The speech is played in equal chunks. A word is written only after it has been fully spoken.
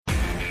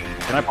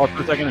can I pause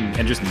for a second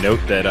and just note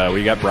that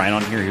we got Brian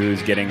on here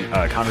who's getting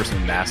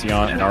Congressman Massey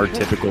on, and our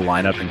typical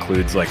lineup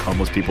includes like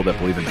homeless people that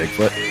believe in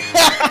Bigfoot.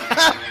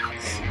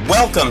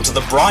 Welcome to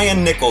the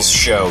Brian Nichols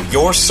Show,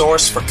 your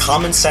source for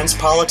common sense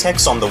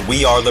politics on the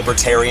We Are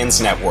Libertarians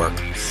Network.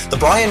 The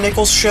Brian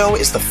Nichols Show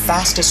is the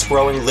fastest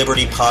growing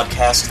liberty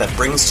podcast that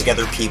brings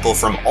together people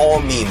from all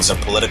means of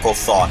political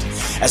thought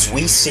as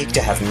we seek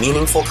to have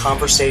meaningful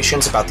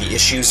conversations about the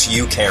issues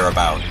you care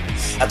about.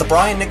 At the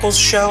Brian Nichols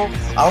Show,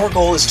 our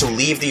goal is to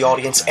leave the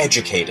audience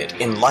educated,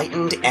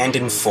 enlightened, and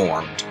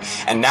informed.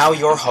 And now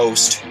your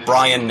host,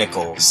 Brian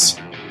Nichols.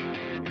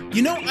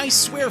 You know, I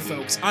swear,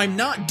 folks, I'm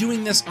not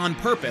doing this on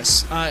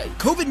purpose.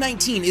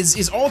 COVID-19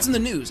 is all that's in the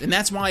news, and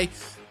that's why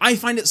I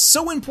find it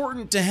so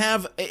important to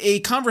have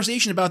a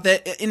conversation about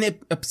that, and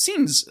it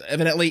seems,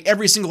 evidently,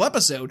 every single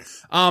episode.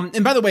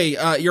 And by the way,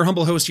 your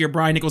humble host here,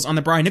 Brian Nichols, on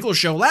the Brian Nichols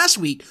Show. Last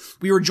week,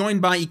 we were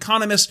joined by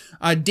economist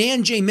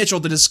Dan J.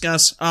 Mitchell to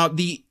discuss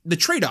the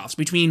trade-offs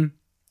between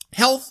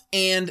health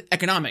and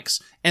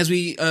economics as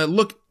we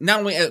look not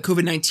only at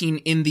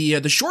COVID-19 in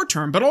the short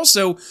term, but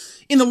also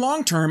in the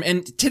long term.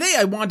 And today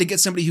I wanted to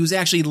get somebody who's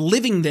actually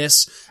living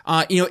this,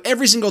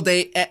 every single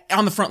day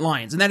on the front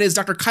lines. And that is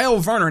Dr. Kyle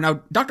Varner.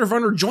 Now, Dr.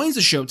 Varner joins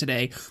the show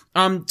today,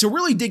 to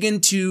really dig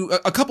into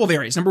a couple of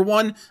areas. Number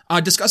one,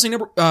 discussing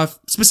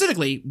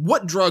specifically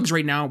what drugs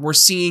right now we're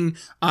seeing,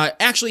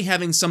 actually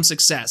having some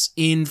success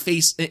in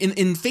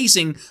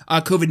facing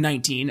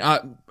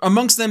COVID-19.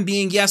 Amongst them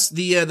being, yes,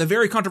 the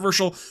very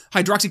controversial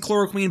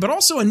hydroxychloroquine, but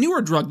also a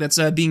newer drug that's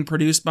being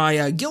produced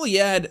by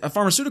Gilead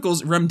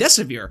Pharmaceuticals,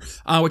 remdesivir,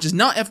 which is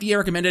not FDA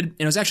recommended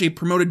and was actually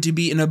promoted to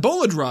be an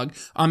Ebola drug,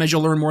 as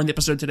you'll learn more in the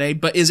episode today,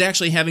 but is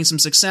actually having some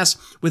success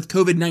with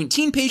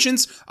COVID-19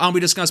 patients. We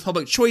discuss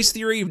public choice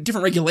theory,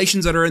 different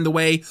regulations that are in the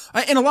way,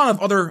 and a lot of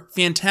other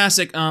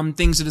fantastic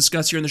things to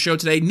discuss here in the show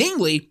today,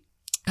 namely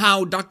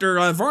how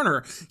Dr.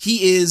 Varner,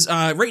 he is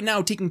right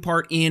now taking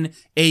part in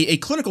a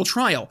clinical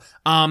trial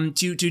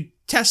to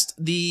test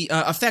the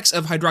effects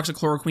of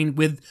hydroxychloroquine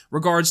with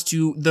regards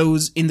to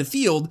those in the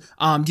field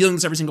dealing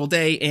with this every single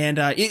day. And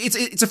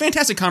it's a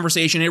fantastic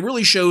conversation. It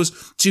really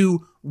shows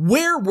to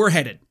where we're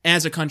headed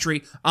as a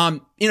country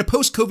in a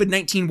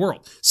post-COVID-19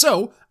 world.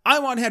 So I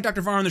want to have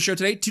Dr. Varner on the show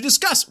today to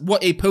discuss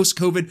what a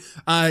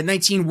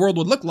post-COVID-19 world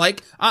would look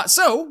like.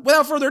 So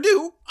without further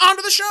ado, on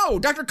to the show.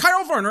 Dr.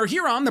 Kyle Varner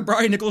here on the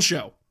Brian Nichols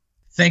Show.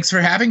 Thanks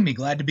for having me.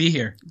 Glad to be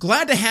here.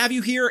 Glad to have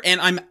you here,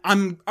 and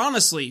I'm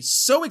honestly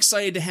so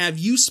excited to have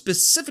you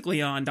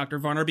specifically on, Dr.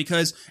 Varner,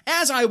 because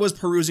as I was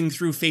perusing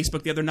through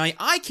Facebook the other night,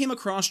 I came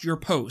across your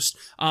post,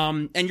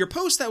 and your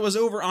post that was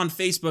over on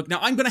Facebook. Now,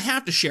 I'm going to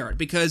have to share it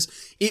because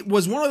it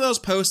was one of those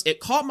posts, it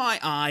caught my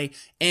eye,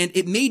 and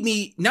it made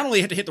me not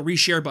only have to hit the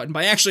reshare button,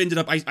 but I actually ended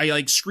up, I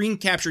like screen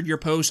captured your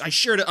post, I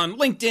shared it on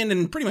LinkedIn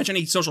and pretty much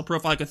any social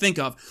profile I could think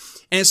of.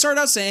 And it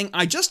started out saying,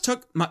 I just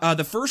took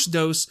the first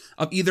dose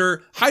of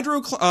either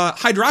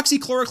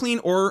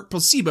hydroxychloroquine or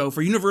placebo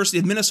for University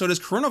of Minnesota's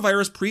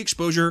coronavirus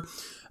pre-exposure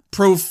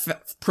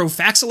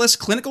prophylaxis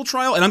clinical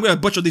trial. And I'm going to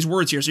butcher these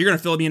words here, so you're going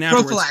to fill me in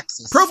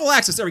afterwards.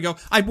 Prophylaxis, there we go.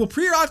 I will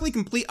periodically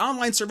complete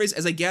online surveys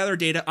as I gather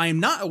data. I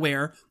am not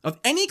aware of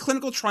any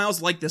clinical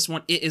trials like this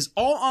one. It is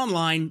all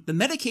online. The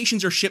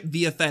medications are shipped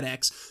via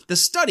FedEx. The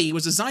study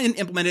was designed and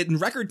implemented in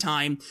record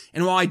time.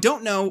 And while I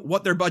don't know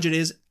what their budget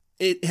is,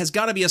 it has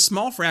got to be a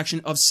small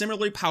fraction of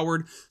similarly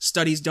powered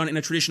studies done in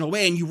a traditional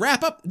way. And you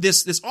wrap up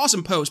this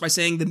awesome post by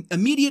saying the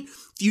immediate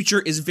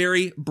future is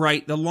very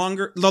bright. The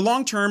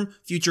long-term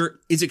future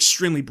is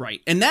extremely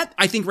bright. And that,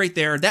 I think right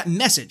there, that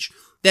message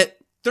that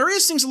there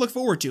is things to look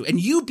forward to.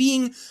 And you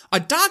being a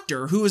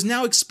doctor who is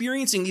now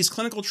experiencing these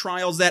clinical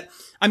trials that,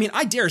 I mean,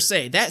 I dare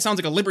say that sounds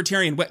like a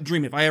libertarian wet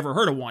dream if I ever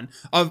heard of one,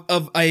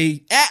 of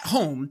a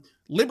at-home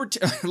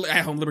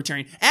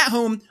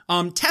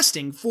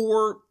testing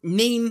for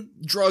main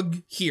drug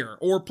here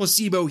or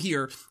placebo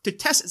here to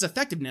test its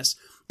effectiveness.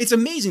 It's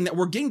amazing that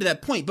we're getting to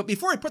that point. But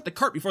before I put the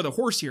cart before the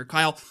horse here,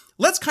 Kyle,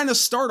 let's kind of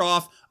start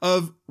off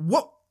of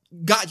what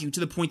got you to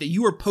the point that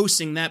you were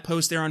posting that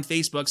post there on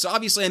Facebook. So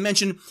obviously I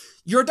mentioned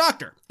you're a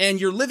doctor and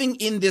you're living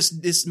in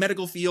this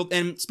medical field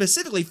and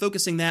specifically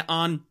focusing that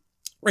on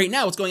right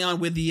now, what's going on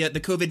with the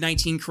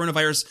COVID-19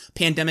 coronavirus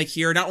pandemic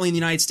here, not only in the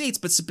United States,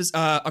 but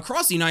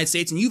across the United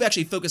States, and you've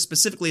actually focused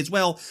specifically as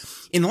well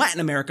in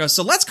Latin America.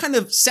 So let's kind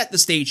of set the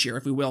stage here,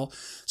 if we will.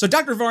 So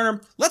Dr.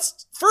 Varner,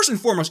 let's first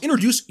and foremost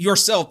introduce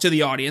yourself to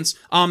the audience,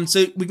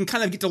 so we can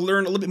kind of get to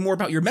learn a little bit more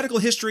about your medical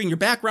history and your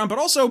background, but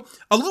also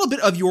a little bit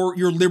of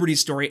your liberty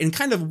story and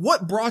kind of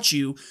what brought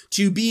you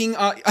to being,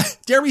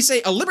 dare we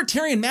say, a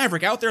libertarian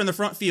maverick out there in the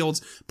front fields,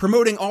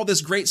 promoting all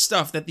this great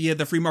stuff that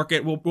the free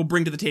market will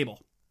bring to the table.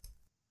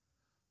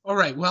 All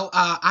right. Well,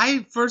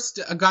 I first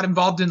got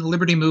involved in the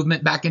liberty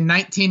movement back in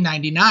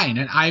 1999,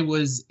 and I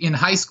was in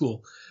high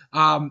school.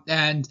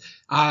 And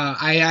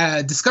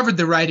I discovered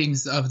the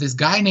writings of this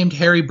guy named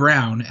Harry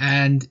Brown,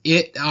 and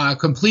it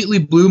completely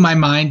blew my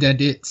mind,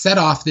 and it set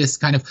off this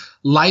kind of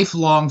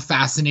lifelong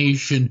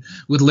fascination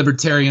with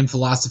libertarian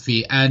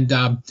philosophy. And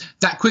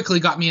that quickly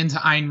got me into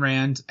Ayn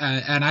Rand,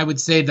 and I would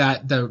say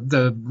that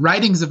the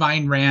writings of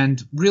Ayn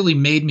Rand really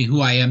made me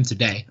who I am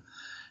today.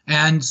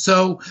 And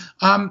so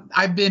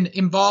I've been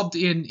involved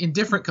in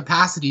different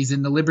capacities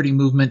in the liberty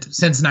movement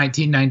since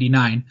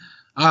 1999.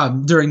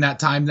 During that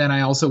time, then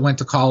I also went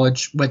to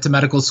college, went to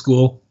medical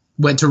school,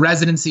 went to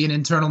residency in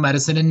internal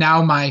medicine, and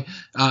now my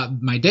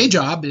day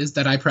job is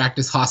that I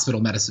practice hospital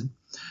medicine.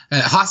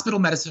 Hospital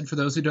medicine, for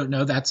those who don't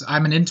know,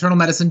 I'm an internal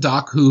medicine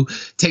doc who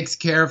takes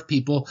care of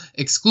people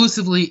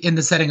exclusively in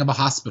the setting of a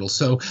hospital.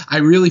 So I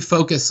really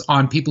focus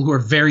on people who are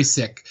very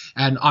sick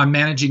and on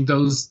managing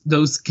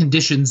those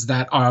conditions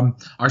that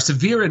are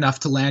severe enough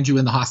to land you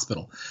in the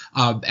hospital.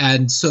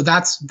 And so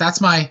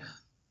that's my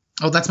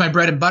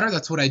bread and butter.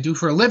 That's what I do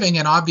for a living.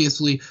 And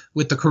obviously,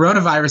 with the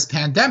coronavirus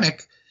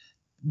pandemic,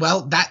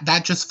 well,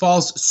 that just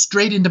falls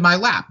straight into my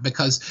lap,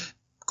 because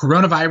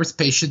coronavirus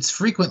patients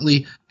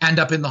frequently end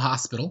up in the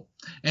hospital.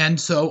 And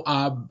so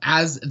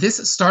as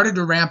this started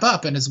to ramp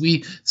up, and as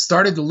we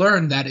started to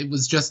learn that it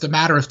was just a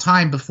matter of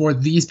time before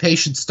these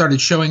patients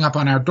started showing up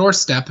on our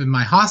doorstep in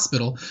my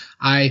hospital,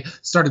 I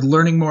started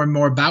learning more and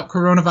more about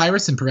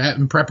coronavirus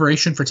in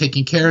preparation for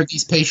taking care of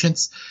these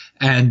patients,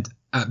 and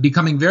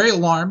becoming very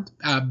alarmed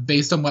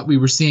based on what we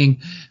were seeing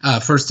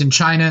first in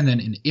China and then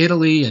in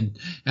Italy, and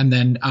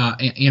then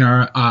in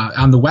our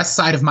on the west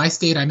side of my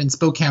state. I'm in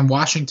Spokane,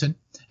 Washington.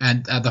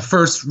 And the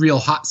first real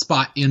hot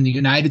spot in the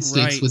United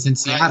States was in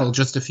Seattle,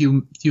 just a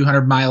few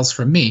hundred miles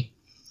from me.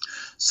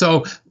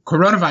 So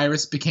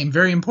coronavirus became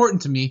very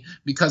important to me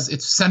because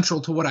it's central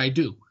to what I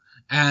do.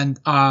 And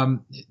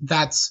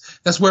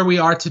that's where we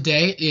are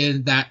today,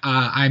 in that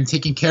I'm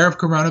taking care of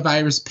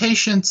coronavirus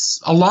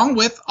patients along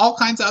with all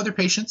kinds of other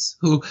patients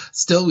who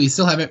we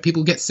still have it.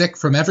 People get sick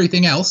from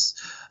everything else.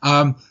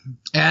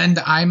 And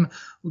I'm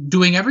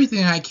doing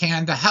everything I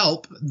can to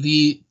help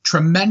the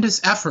tremendous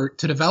effort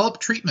to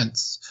develop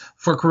treatments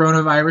for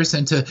coronavirus,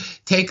 and to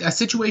take a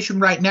situation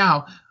right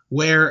now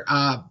where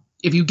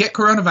if you get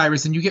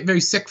coronavirus and you get very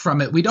sick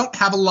from it, we don't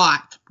have a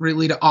lot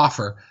really to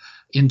offer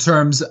in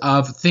terms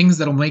of things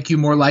that'll make you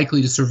more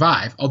likely to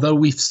survive, although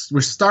we're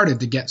started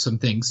to get some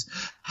things.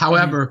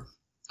 However,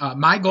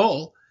 my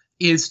goal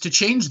is to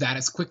change that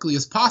as quickly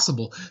as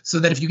possible, so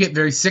that if you get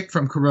very sick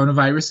from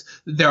coronavirus,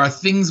 there are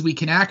things we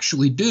can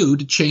actually do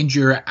to change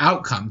your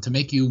outcome, to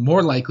make you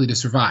more likely to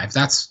survive.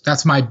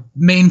 That's my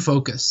main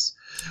focus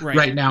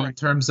right now in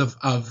terms of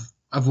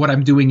what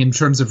I'm doing in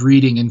terms of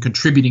reading and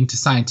contributing to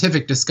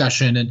scientific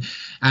discussion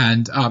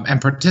and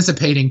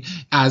participating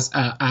as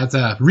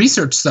a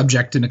research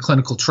subject in a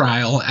clinical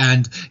trial,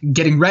 and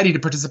getting ready to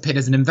participate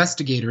as an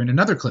investigator in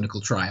another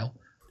clinical trial.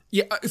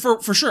 Yeah,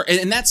 for sure.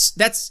 And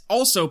that's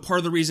also part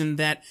of the reason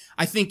that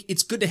I think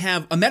it's good to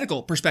have a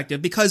medical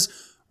perspective, because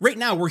right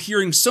now we're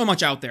hearing so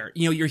much out there.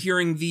 You know, you're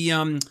hearing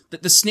the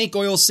snake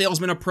oil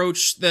salesman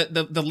approach.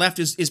 The left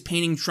is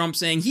painting Trump,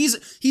 saying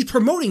he's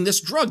promoting this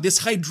drug,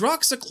 this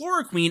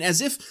hydroxychloroquine,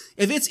 as if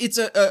it's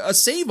a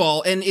save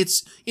all, and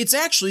it's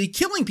actually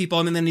killing people.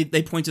 And then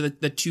they point to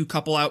the two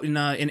couple out in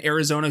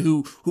Arizona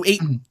who ate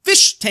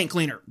fish tank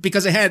cleaner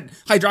because it had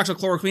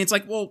hydroxychloroquine. It's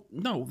like, well,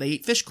 no, they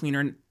ate fish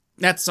cleaner, and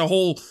that's a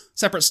whole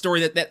separate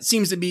story that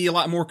seems to be a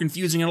lot more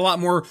confusing and a lot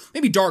more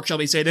maybe dark, shall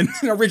we say, than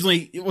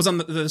originally it was on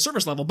the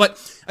surface level. But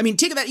I mean,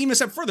 taking that even a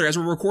step further, as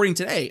we're recording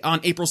today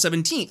on April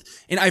 17th,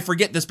 and I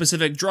forget the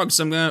specific drug,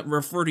 so I'm going to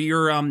refer to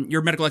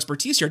your medical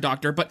expertise here,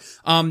 doctor. But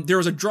there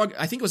was a drug,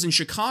 I think it was in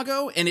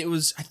Chicago, and it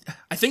was,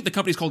 I think the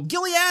company's called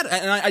Gilead,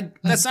 and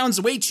that sounds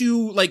way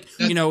too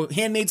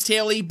Handmaid's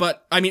Tale-y,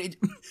 but I mean,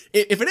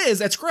 if it is,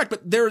 that's correct.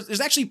 But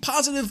there's actually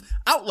positive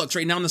outlooks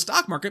right now in the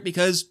stock market,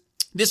 because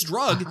this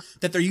drug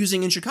that they're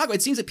using in Chicago,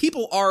 it seems that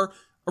people are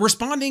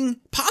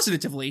responding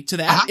positively to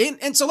that.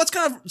 And so let's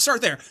kind of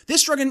start there.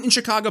 This drug in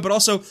Chicago, but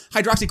also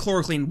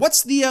hydroxychloroquine.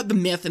 What's the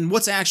myth, and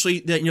what's actually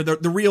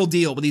the real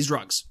deal with these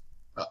drugs?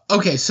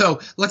 Okay,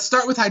 so let's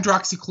start with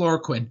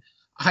hydroxychloroquine.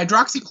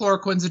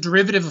 Hydroxychloroquine is a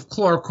derivative of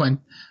chloroquine,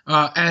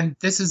 and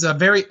this is a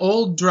very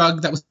old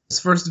drug that was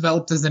first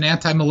developed as an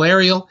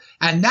anti-malarial,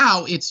 and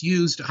now it's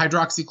used,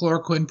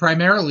 hydroxychloroquine,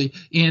 primarily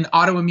in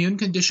autoimmune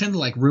conditions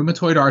like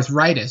rheumatoid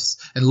arthritis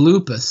and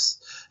lupus,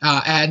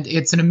 and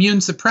it's an immune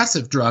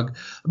suppressive drug.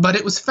 But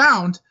it was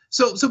found,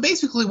 so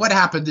basically what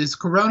happened is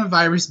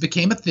coronavirus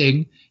became a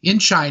thing in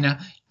China,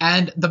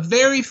 and the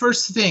very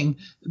first thing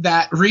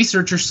that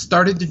researchers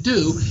started to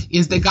do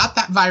is they got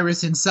that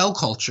virus in cell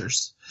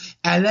cultures.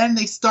 And then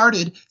they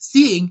started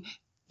seeing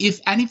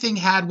if anything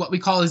had what we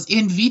call as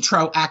in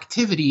vitro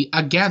activity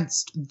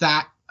against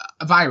that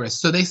virus.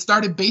 So they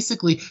started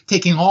basically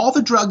taking all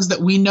the drugs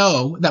that we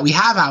know, that we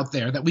have out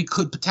there, that we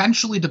could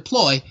potentially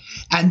deploy,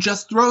 and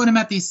just throwing them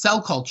at these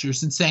cell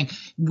cultures and saying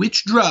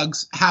which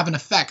drugs have an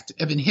effect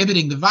of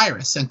inhibiting the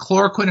virus. And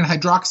chloroquine and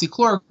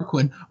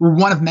hydroxychloroquine were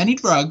one of many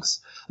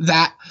drugs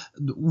that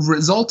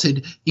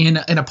resulted in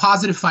a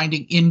positive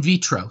finding in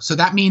vitro. So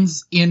that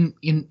means in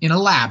a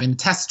lab, in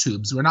test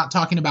tubes. We're not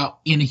talking about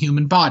in a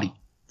human body.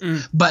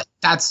 But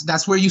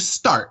that's where you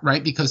start,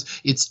 right? Because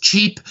it's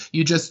cheap.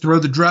 You just throw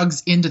the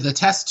drugs into the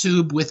test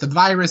tube with the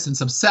virus and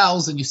some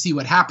cells, and you see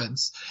what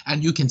happens.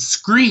 And you can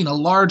screen a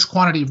large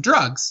quantity of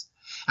drugs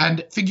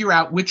and figure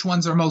out which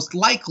ones are most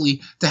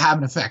likely to have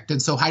an effect.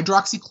 And so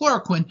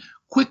hydroxychloroquine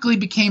quickly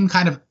became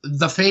kind of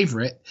the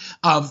favorite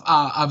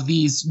of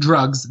these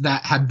drugs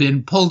that have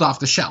been pulled off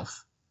the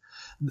shelf.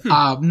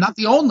 Not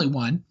the only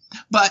one,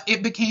 but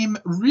it became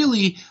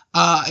really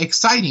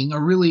exciting or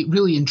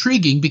really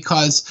intriguing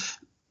because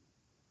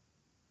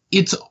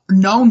it's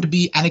known to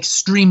be an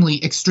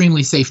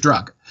extremely safe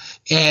drug.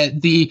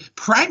 The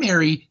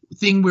primary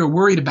thing we're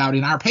worried about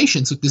in our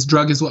patients with this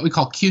drug is what we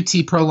call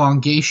QT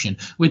prolongation,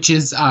 which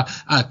is a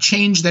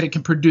change that it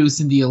can produce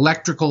in the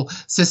electrical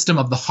system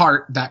of the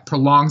heart that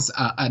prolongs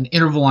an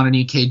interval on an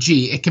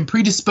EKG. It can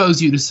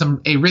predispose you to some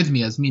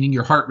arrhythmias, meaning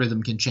your heart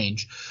rhythm can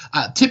change.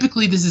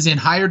 Typically, this is in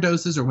higher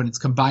doses or when it's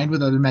combined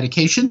with other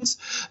medications.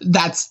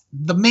 That's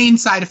the main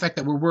side effect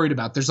that we're worried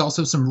about. There's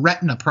also some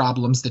retina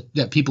problems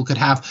that people could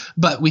have,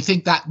 but we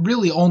think that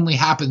really only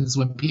happens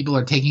when people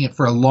are taking it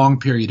for a long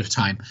period of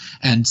time.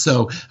 And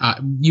so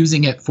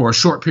using it for a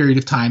short period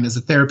of time as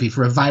a therapy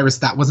for a virus,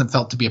 that wasn't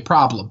felt to be a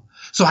problem.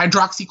 So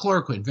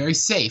hydroxychloroquine, very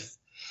safe.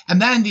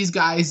 And then these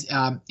guys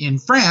in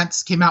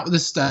France came out with a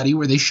study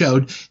where they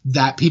showed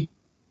that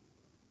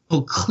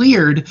people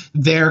cleared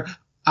their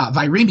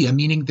viremia,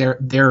 meaning their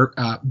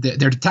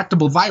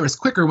detectable virus,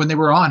 quicker when they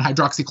were on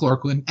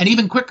hydroxychloroquine, and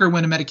even quicker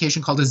when a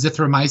medication called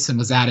azithromycin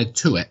was added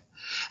to it.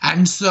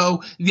 And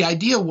so the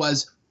idea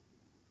was,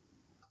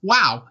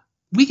 wow,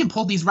 we can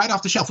pull these right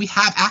off the shelf. We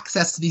have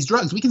access to these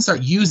drugs. We can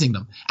start using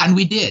them. And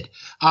we did.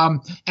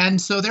 And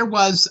so there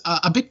was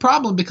a big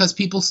problem because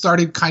people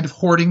started kind of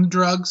hoarding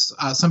drugs.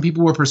 Some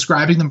people were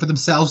prescribing them for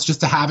themselves just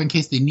to have in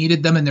case they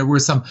needed them. And there were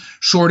some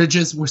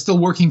shortages. We're still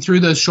working through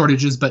those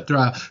shortages, but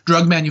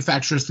drug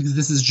manufacturers, because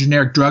this is a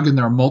generic drug and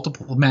there are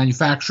multiple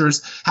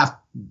manufacturers, have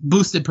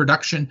boosted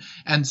production.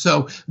 And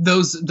so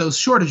those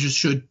shortages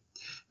should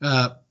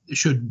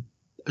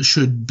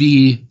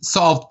be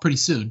solved pretty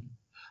soon.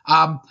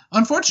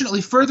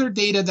 Unfortunately, further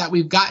data that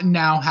we've gotten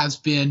now has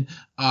been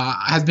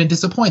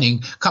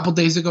disappointing. A couple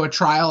days ago, a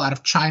trial out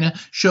of China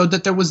showed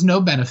that there was no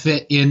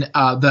benefit in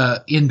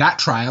that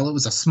trial. It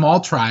was a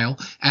small trial,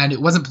 and it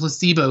wasn't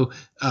placebo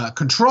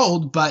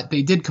controlled, but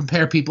they did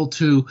compare people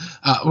to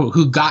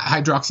who got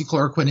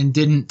hydroxychloroquine and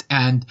didn't,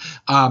 and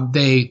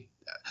they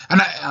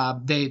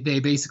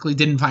basically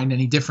didn't find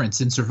any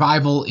difference in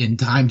survival, in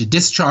time to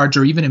discharge,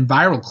 or even in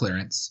viral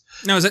clearance.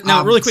 Now,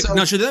 really quick,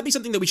 now, should that be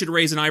something that we should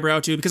raise an eyebrow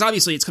to? Because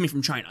obviously it's coming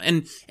from China,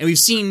 and we've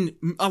seen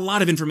a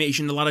lot of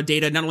information, a lot of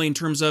data, not only in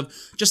terms of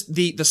just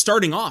the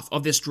starting off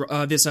of this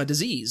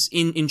disease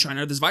in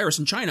China, this virus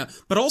in China,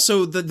 but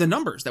also the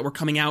numbers that were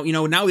coming out. You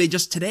know, now they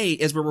just today,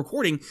 as we're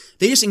recording,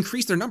 they just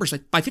increased their numbers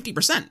by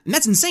 50%, and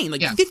that's insane.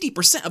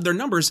 50% of their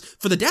numbers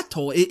for the death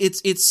toll.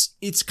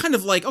 It's kind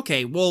of like,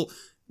 okay, well,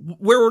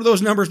 where were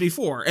those numbers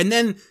before? And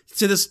then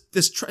to this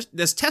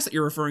test that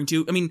you're referring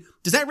to, I mean,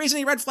 does that raise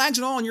any red flags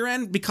at all on your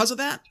end because of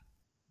that?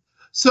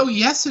 So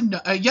yes and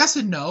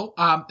no.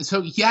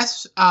 So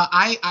yes,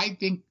 I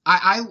think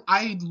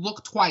I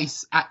look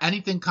twice at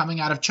anything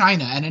coming out of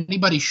China, and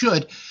anybody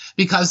should,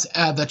 because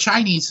the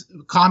Chinese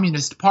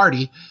Communist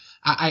Party.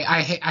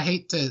 I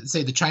hate to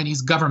say the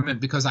Chinese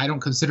government, because I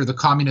don't consider the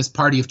Communist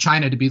Party of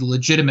China to be the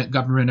legitimate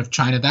government of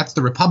China. That's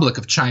the Republic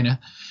of China.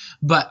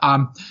 But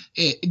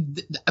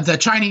the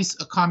Chinese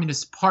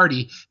Communist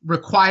Party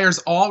requires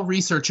all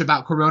research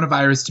about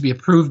coronavirus to be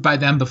approved by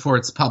them before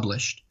it's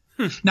published.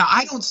 Now,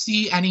 I don't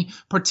see any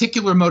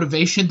particular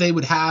motivation they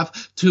would have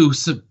to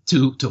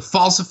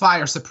falsify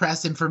or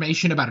suppress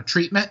information about a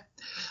treatment.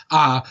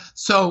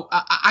 So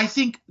I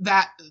think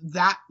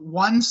that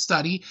one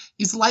study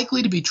is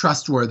likely to be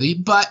trustworthy.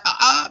 But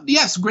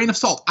yes, grain of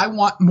salt. I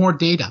want more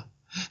data.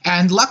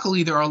 And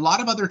luckily, there are a lot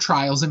of other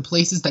trials in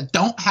places that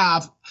don't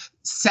have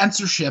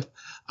censorship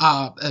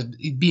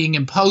being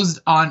imposed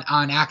on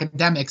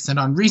academics and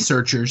on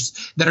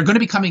researchers that are going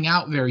to be coming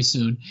out very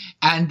soon.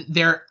 And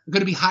they're going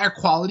to be higher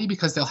quality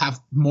because they'll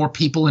have more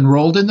people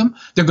enrolled in them.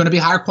 They're going to be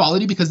higher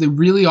quality because they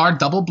really are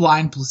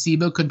double-blind,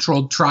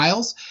 placebo-controlled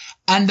trials.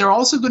 And they're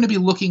also going to be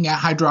looking at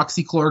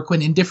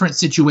hydroxychloroquine in different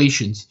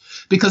situations.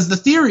 Because the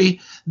theory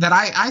that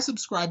I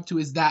subscribe to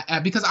is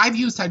that because I've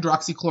used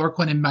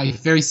hydroxychloroquine in my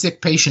very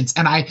sick patients,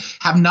 and I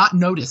have not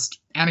noticed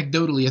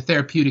anecdotally a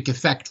therapeutic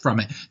effect from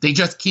it. They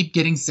just keep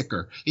getting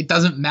sicker. It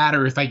doesn't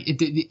matter if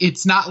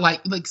it's not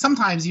like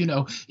sometimes, you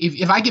know,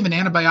 if I give an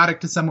antibiotic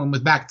to someone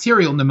with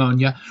bacterial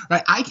pneumonia,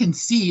 right, I can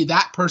see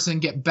that person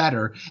get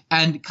better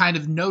and kind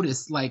of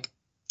notice like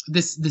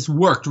this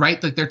worked,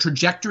 right? Like their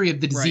trajectory of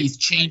the disease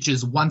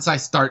changes once I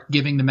start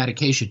giving the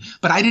medication.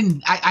 But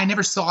I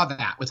never saw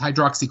that with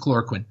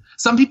hydroxychloroquine.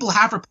 Some people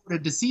have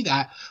reported to see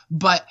that,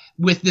 but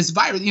with this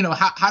virus, you know,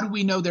 how do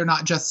we know they're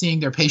not just seeing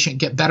their patient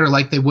get better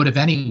like they would have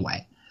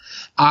anyway?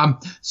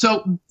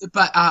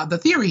 The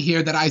theory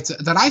here that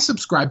I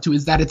subscribe to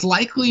is that it's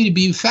likely to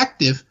be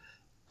effective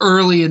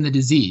early in the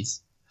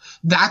disease.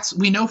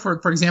 We know for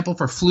example,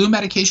 for flu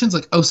medications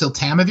like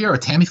oseltamivir or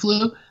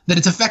Tamiflu, that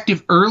it's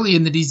effective early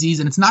in the disease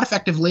and it's not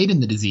effective late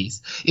in the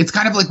disease. It's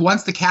kind of like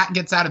once the cat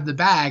gets out of the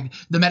bag,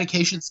 the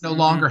medication's no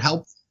longer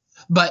helpful.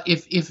 But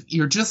if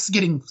you're just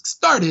getting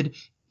started,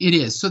 it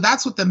is. So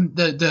that's what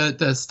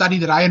the study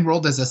that I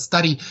enrolled as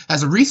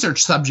a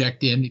research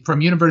subject in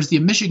from University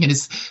of Michigan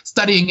is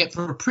studying it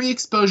for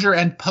pre-exposure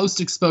and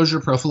post-exposure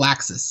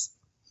prophylaxis.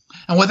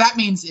 And what that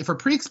means for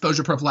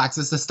pre-exposure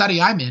prophylaxis, the study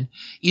I'm in,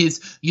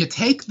 is you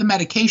take the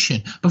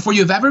medication before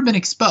you've ever been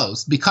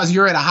exposed because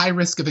you're at a high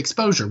risk of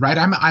exposure, right?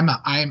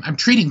 I'm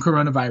treating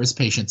coronavirus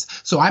patients,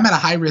 so I'm at a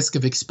high risk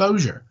of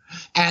exposure.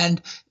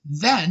 And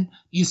then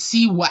you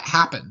see what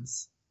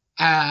happens.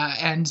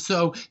 And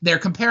so they're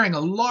comparing a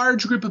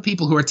large group of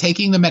people who are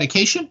taking the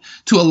medication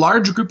to a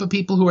large group of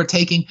people who are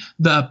taking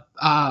the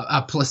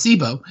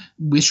placebo,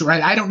 which,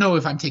 right, I don't know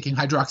if I'm taking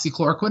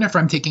hydroxychloroquine or if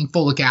I'm taking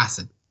folic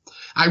acid.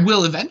 I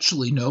will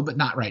eventually know, but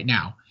not right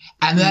now.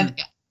 And then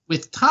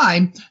with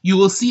time, you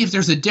will see if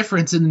there's a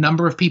difference in the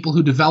number of people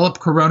who develop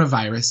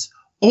coronavirus,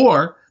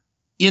 or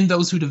in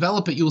those who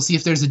develop it, you will see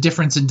if there's a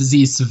difference in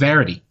disease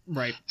severity.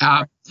 Right.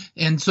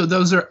 And so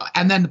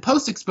and then the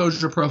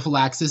post-exposure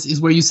prophylaxis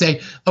is where you say,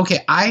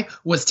 okay, I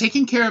was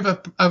taking care of a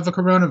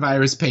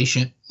coronavirus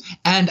patient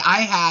and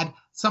I had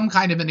some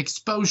kind of an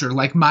exposure,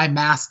 like my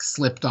mask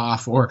slipped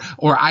off, or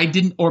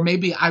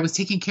maybe I was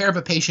taking care of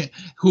a patient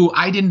who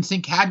I didn't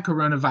think had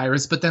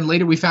coronavirus, but then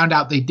later we found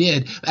out they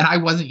did, and I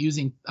wasn't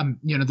using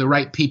the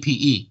right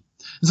PPE,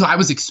 so I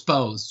was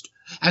exposed.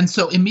 And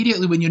so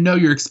immediately when you know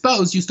you're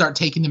exposed, you start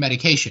taking the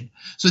medication.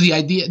 So the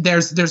idea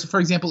there's for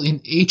example in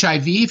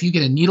HIV, if you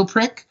get a needle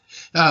prick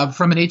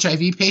from an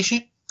HIV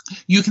patient,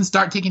 you can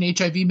start taking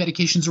HIV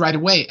medications right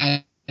away,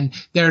 and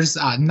there's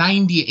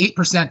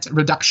 98%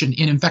 reduction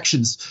in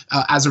infections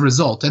as a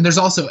result. And there's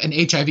also an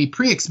HIV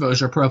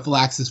pre-exposure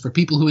prophylaxis for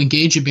people who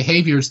engage in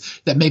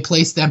behaviors that may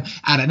place them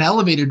at an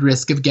elevated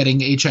risk of getting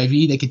HIV.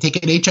 They can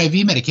take an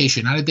HIV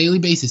medication on a daily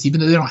basis, even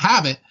though they don't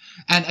have it.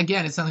 And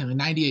again, it's something like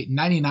 98,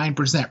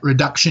 99%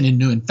 reduction in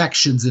new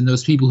infections in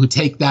those people who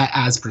take that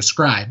as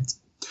prescribed.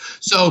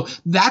 So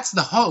that's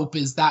the hope,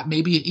 is that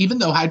maybe even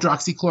though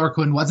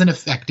hydroxychloroquine wasn't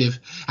effective,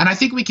 and I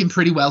think we can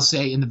pretty well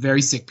say in the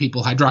very sick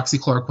people,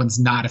 hydroxychloroquine's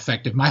not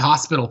effective. My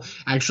hospital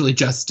actually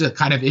just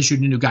kind of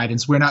issued a new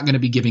guidance. We're not going to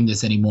be giving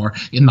this anymore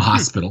in the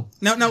hospital.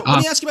 Now, let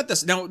me ask you about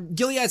this. Now,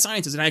 Gilead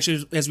Sciences, and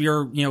actually, as we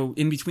were,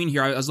 in between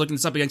here, I was looking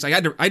this up again. So I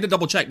had to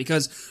double check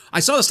because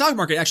I saw the stock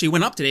market actually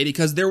went up today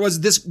because there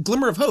was this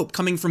glimmer of hope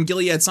coming from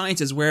Gilead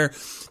Sciences where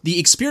the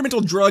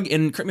experimental drug,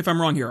 and correct me if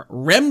I'm wrong here,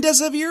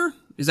 remdesivir.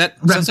 Is that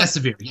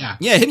remdesivir? Yeah.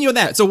 Yeah, hit me with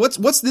that. So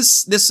what's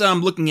this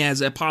looking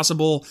as a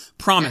possible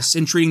promise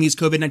in treating these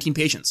COVID-19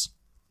 patients?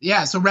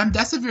 Yeah, so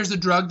remdesivir is a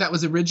drug that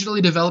was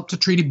originally developed to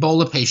treat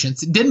Ebola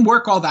patients. It didn't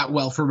work all that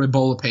well for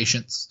Ebola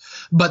patients,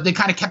 but they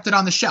kind of kept it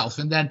on the shelf.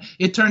 And then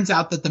it turns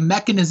out that the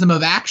mechanism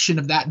of action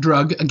of that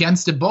drug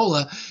against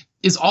Ebola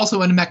is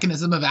also a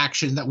mechanism of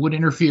action that would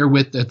interfere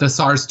with the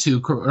SARS-2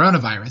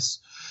 coronavirus.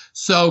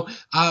 So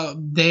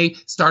they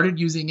started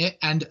using it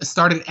and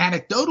started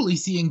anecdotally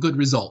seeing good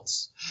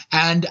results.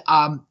 And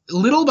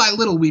little by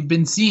little, we've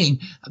been seeing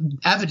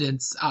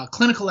evidence,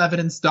 clinical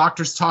evidence,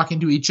 doctors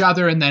talking to each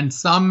other, and then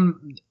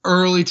some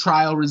early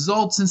trial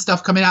results and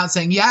stuff coming out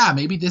saying, yeah,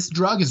 maybe this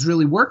drug is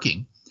really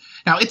working.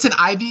 Now, it's an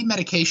IV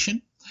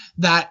medication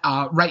that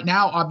right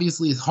now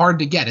obviously is hard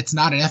to get. It's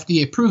not an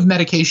FDA-approved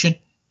medication.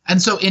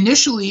 And so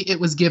initially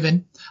it was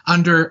given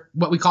under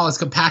what we call as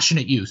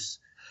compassionate use.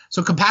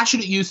 So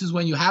compassionate use is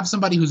when you have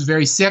somebody who's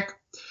very sick,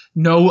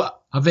 no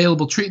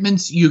available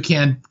treatments, you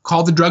can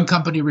call the drug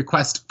company,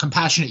 request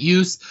compassionate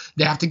use.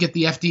 They have to get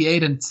the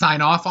FDA to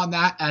sign off on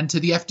that. And to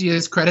the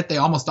FDA's credit, they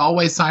almost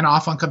always sign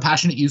off on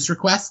compassionate use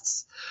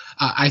requests.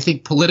 I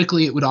think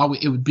politically it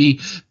would be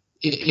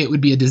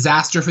a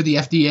disaster for the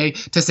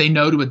FDA to say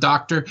no to a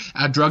doctor,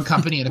 a drug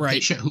company, and a right.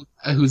 patient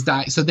who's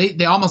dying. So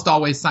they almost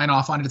always sign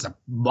off on it. It's a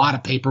lot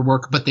of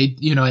paperwork, but there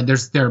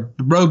are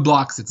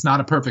roadblocks. It's not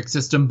a perfect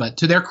system, but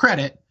to their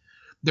credit,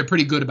 they're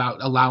pretty good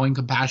about allowing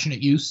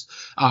compassionate use.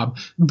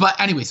 But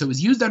anyway, so it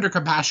was used under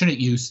compassionate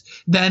use.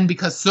 Then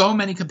because so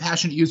many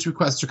compassionate use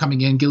requests are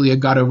coming in,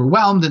 Gilead got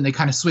overwhelmed and they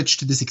kind of switched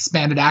to this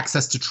expanded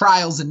access to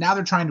trials. And now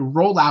they're trying to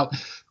roll out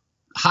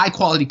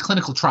high-quality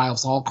clinical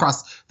trials all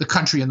across the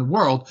country and the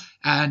world.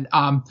 And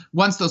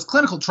once those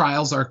clinical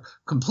trials are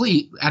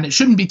complete, and it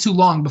shouldn't be too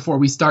long before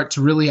we start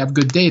to really have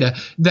good data,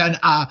 then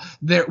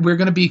we're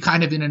going to be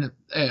kind of in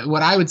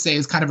what I would say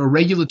is kind of a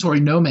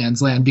regulatory no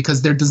man's land,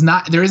 because there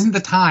isn't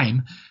the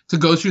time to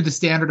go through the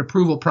standard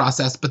approval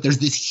process, but there's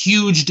this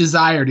huge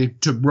desire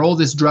to roll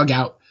this drug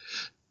out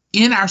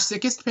in our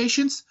sickest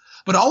patients.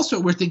 But also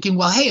we're thinking,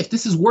 well, hey, if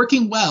this is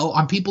working well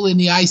on people in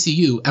the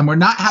ICU and we're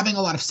not having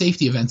a lot of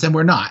safety events, and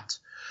we're not,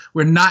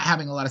 we're not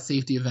having a lot of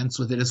safety events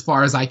with it, as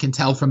far as I can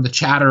tell from the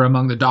chatter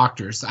among the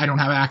doctors. I don't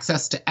have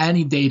access to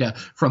any data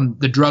from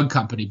the drug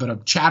company, but a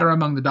chatter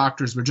among the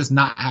doctors, we're just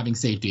not having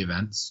safety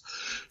events.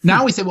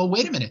 Now we say, well,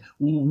 wait a minute.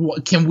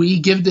 Can we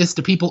give this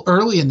to people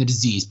early in the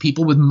disease,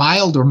 people with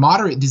mild or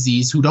moderate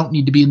disease who don't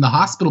need to be in the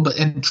hospital, but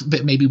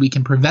maybe we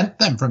can prevent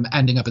them from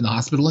ending up in the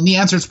hospital? And the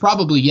answer is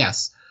probably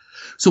yes.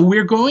 So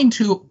we're going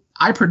to,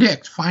 I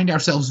predict, find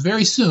ourselves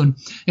very soon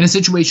in a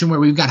situation where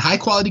we've got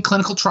high-quality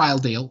clinical trial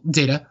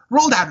data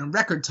rolled out in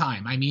record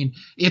time. I mean,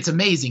 it's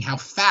amazing how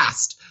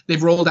fast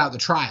they've rolled out the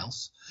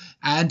trials.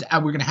 And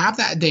we're going to have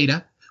that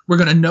data. We're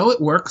going to know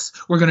it works.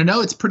 We're going to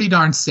know it's pretty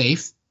darn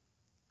safe.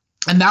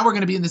 And now we're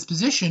going to be in this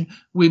position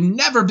we've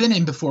never been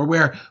in before,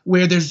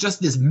 where there's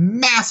just this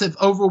massive,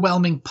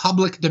 overwhelming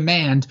public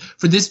demand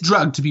for this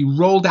drug to be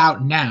rolled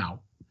out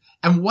now.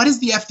 And what is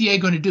the FDA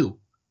going to do?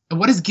 And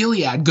what is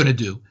Gilead going to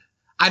do?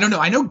 I don't know.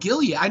 I know what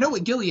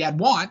Gilead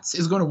wants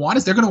is they're going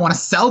to want to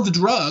sell the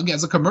drug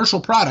as a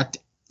commercial product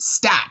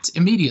stat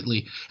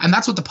immediately. And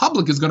that's what the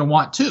public is going to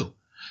want too.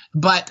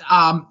 But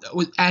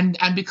and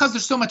because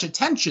there's so much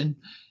attention,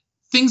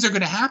 things are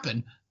going to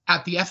happen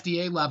at the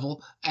FDA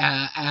level,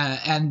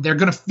 and they're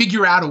going to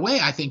figure out a way,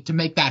 I think, to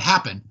make that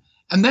happen.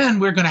 And then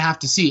we're going to have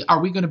to see, are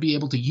we going to be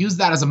able to use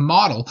that as a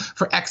model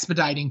for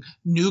expediting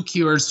new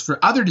cures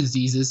for other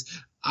diseases?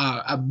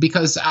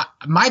 Because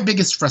my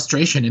biggest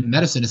frustration in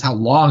medicine is how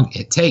long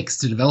it takes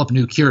to develop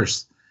new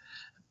cures.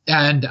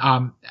 And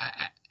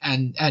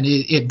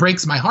it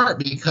breaks my heart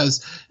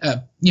because,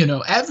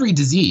 every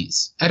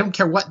disease, I don't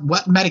care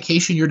what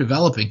medication you're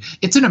developing,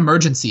 it's an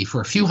emergency for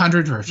a few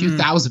hundred or a few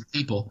thousand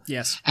people.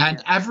 Yes.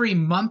 And every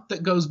month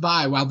that goes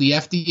by while the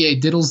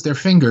FDA diddles their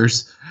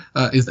fingers,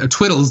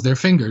 twiddles their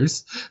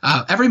fingers,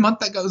 every month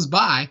that goes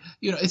by,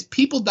 it's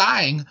people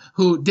dying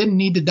who didn't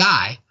need to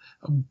die.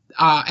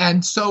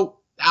 And so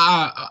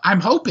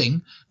I'm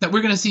hoping that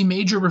we're going to see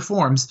major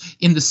reforms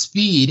in the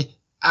speed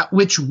at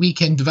which we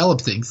can develop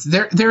things.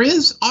 There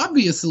is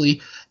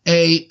obviously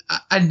a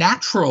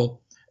natural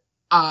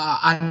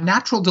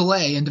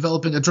delay in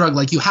developing a drug.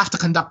 Like, you have to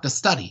conduct a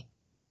study,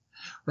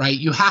 right?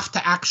 You have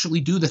to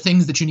actually do the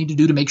things that you need to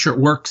do to make sure it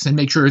works and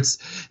make sure it's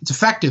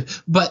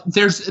effective. But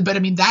I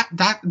mean,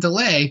 that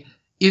delay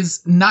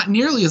is not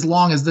nearly as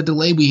long as the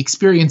delay we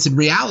experience in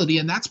reality,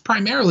 and that's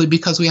primarily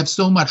because we have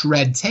so much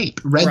red tape.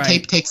 Red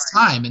tape takes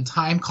time, and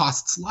time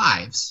costs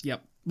lives.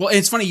 Yep. Well,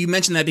 it's funny you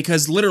mentioned that,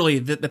 because literally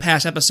the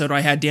past episode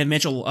I had Dan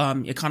Mitchell,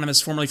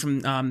 economist formerly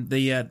from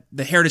the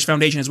Heritage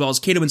Foundation as well as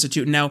Cato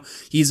Institute, and now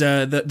he's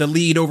the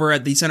lead over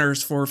at the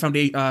Centers for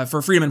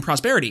Freedom and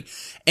Prosperity,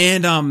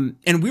 and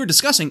we were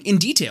discussing in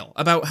detail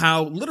about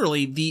how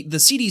literally the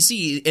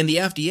CDC and the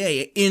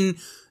FDA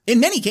in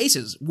many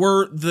cases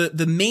were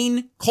the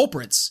main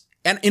culprits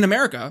in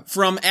America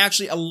from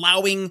actually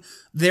allowing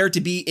there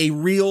to be a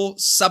real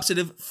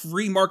substantive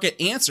free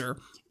market answer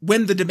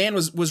when the demand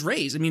was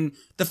raised. I mean,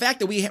 the fact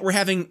that we're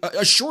having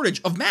a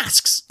shortage of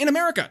masks in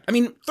America. I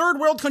mean, third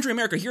world country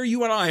America, here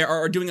you and I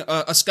are doing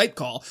a Skype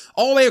call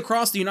all the way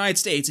across the United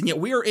States, and yet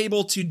we are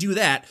able to do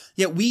that.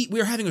 Yet we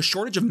are having a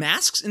shortage of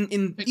masks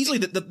in easily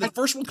the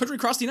first world country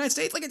across the United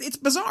States. Like, it's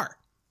bizarre.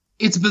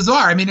 It's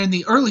bizarre. I mean, in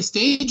the early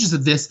stages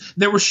of this,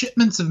 there were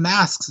shipments of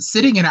masks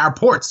sitting in our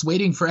ports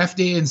waiting for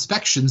FDA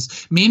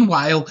inspections.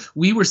 Meanwhile,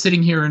 we were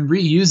sitting here and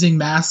reusing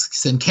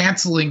masks and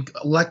canceling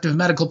elective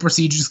medical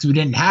procedures because we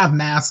didn't have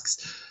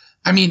masks.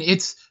 I mean,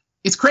 it's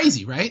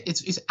crazy, right?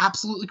 It's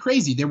absolutely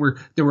crazy. There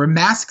were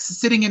masks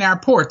sitting in our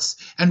ports,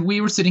 and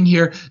we were sitting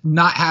here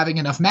not having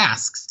enough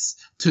masks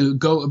to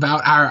go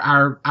about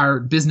our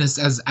business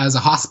as a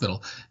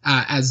hospital,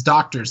 as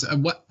doctors.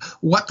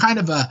 What kind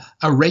of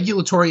a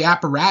regulatory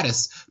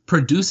apparatus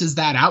produces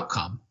that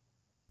outcome?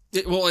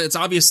 Well, it's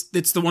obvious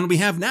it's the one we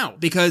have now,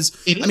 because,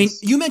 I mean,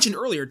 you mentioned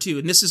earlier too,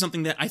 and this is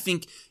something that I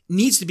think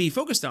needs to be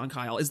focused on,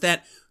 Kyle, is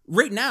that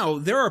right now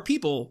there are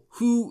people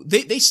who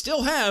they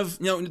still have,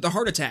 the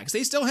heart attacks,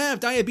 they still have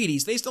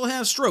diabetes, they still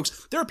have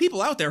strokes. There are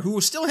people out there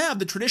who still have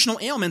the traditional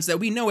ailments that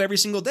we know every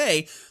single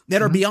day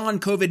that are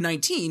beyond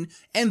COVID-19,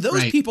 and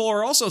those people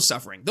are also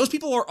suffering. Those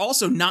people are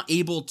also not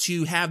able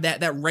to have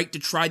that right to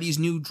try these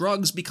new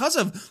drugs because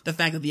of the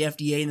fact that the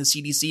FDA and the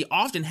CDC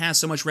often has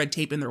so much red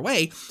tape in their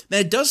way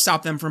that it does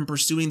stop them from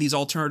pursuing these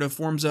alternative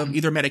forms of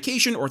either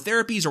medication or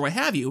therapies or what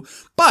have you.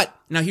 But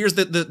now here's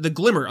the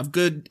glimmer of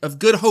good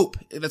hope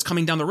that's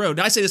coming down the road.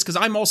 And I say this because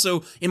I'm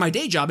also in my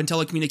day job in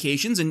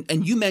telecommunications,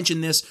 and you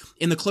mentioned this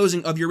in the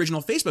closing of your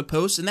original Facebook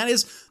post, and that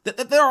is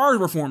that there are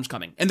reforms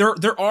coming, and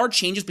there are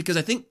changes, because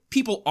I think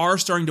people are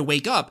starting to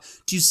wake up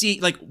to see,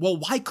 like, well,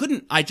 why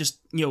couldn't I just,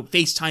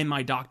 FaceTime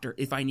my doctor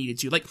if I needed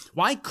to? Like,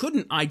 why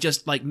couldn't I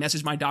just,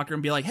 message my doctor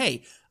and be like,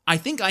 hey, I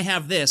think I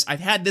have this, I've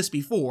had this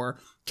before,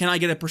 can I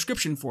get a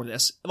prescription for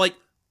this? Like,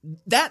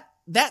 that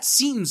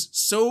seems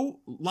so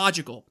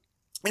logical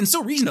and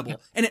so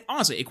reasonable, and it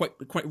honestly, it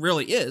quite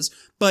really is,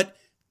 but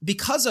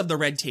because of the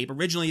red tape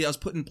originally that was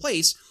put in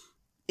place,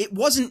 it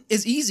wasn't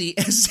as easy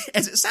as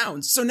it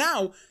sounds. So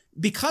now,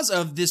 because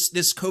of this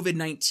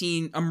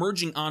COVID-19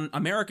 emerging on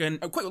America and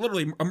quite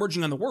literally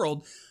emerging on the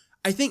world,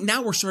 I think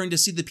now we're starting to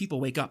see the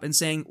people wake up and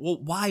saying, well,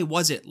 why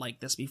was it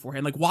like this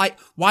beforehand? Like,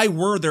 why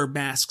were there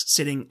masks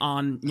sitting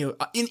on,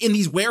 in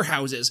these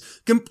warehouses,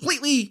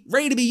 completely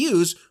ready to be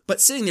used, but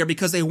sitting there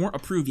because they weren't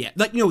approved yet?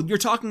 Like, you're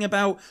talking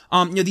about,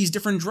 these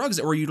different drugs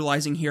that we're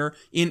utilizing here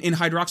in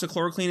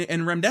hydroxychloroquine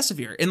and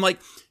remdesivir. And like,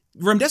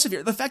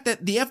 remdesivir, the fact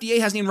that the FDA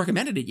hasn't even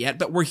recommended it yet,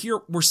 but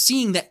we're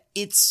seeing that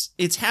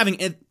it's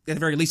having, at the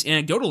very least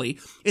anecdotally,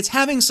 it's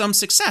having some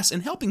success in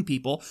helping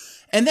people.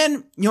 And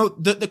then,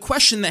 the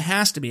question that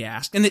has to be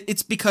asked, and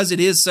it's because it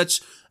is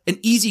such an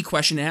easy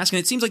question to ask, and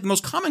it seems like the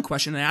most common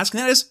question to ask,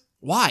 and that is,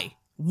 why?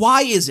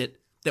 Why is it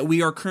that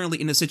we are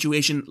currently in a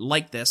situation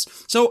like this?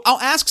 So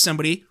I'll ask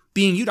somebody,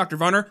 being you, Dr.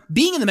 Varner,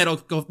 being in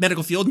the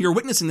medical field, and you're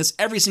witnessing this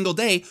every single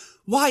day,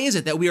 why is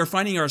it that we are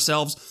finding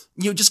ourselves,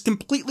 just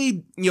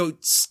completely,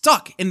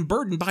 stuck and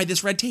burdened by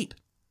this red tape?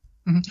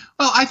 Mm-hmm.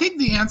 Well, I think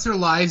the answer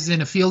lies in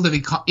a field of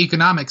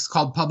economics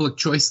called public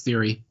choice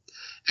theory.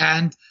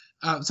 And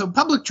so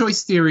public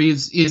choice theory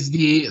is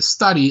the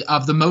study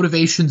of the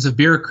motivations of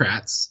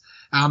bureaucrats.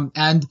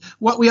 And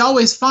what we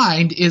always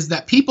find is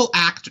that people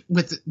act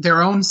with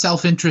their own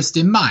self-interest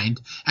in mind.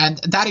 And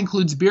that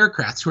includes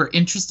bureaucrats who are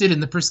interested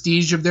in the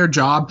prestige of their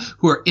job,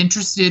 who are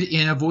interested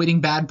in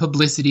avoiding bad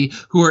publicity,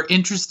 who are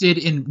interested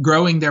in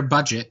growing their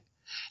budget.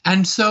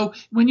 And so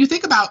when you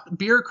think about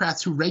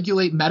bureaucrats who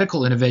regulate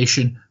medical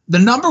innovation, the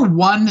number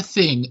one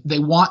thing they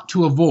want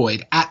to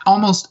avoid at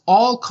almost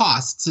all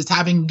costs is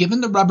having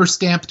given the rubber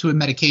stamp to a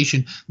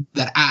medication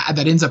that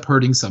ends up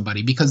hurting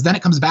somebody, because then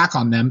it comes back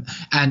on them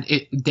and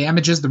it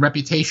damages the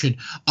reputation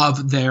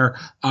of their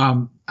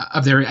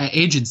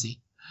agency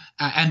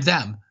and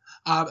them.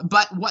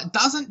 But what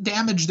doesn't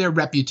damage their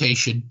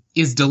reputation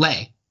is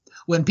delay.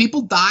 When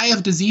people die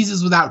of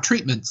diseases without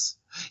treatments,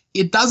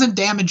 it doesn't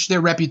damage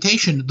their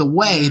reputation the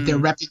way their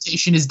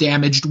reputation is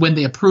damaged when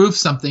they approve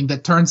something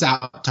that turns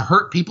out to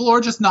hurt people or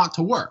just not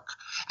to work.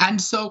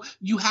 And so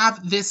you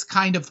have this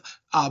kind of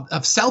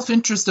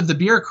self-interest of the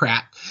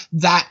bureaucrat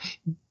that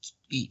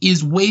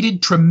is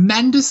weighted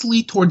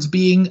tremendously towards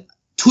being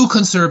too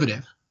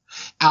conservative.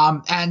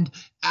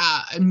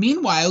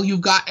 Meanwhile,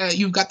 you've got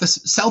the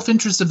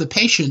self-interest of the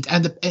patient,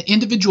 and the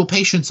individual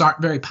patients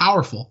aren't very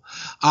powerful.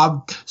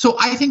 So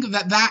I think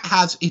that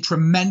has a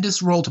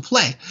tremendous role to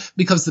play,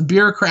 because the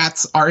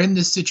bureaucrats are in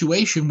this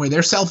situation where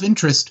their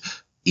self-interest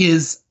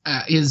is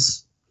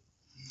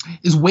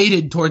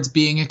weighted towards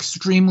being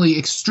extremely,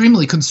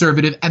 extremely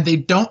conservative, and they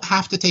don't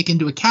have to take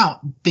into account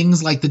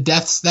things like the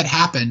deaths that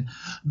happen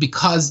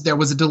because there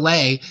was a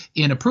delay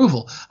in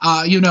approval.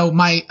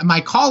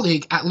 My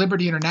colleague at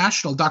Liberty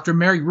International, Dr.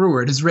 Mary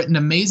Ruward, has written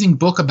an amazing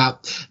book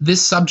about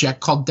this subject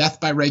called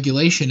Death by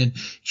Regulation. And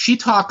she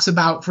talks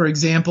about, for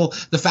example,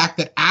 the fact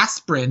that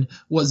aspirin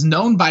was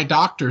known by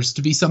doctors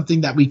to be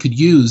something that we could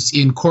use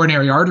in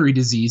coronary artery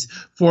disease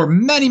for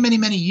many, many,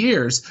 many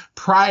years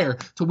prior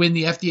to when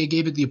the FDA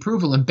gave it the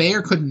approval. And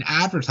Bayer couldn't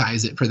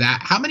advertise it for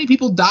that. How many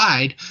people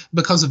died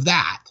because of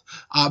that?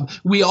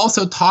 She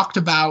also talked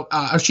about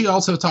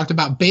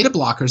beta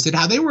blockers and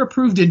how they were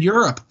approved in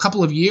Europe a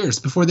couple of years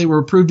before they were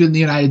approved in the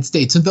United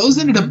States. And those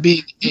ended up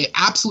being an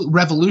absolute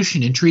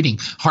revolution in treating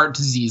heart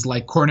disease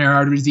like coronary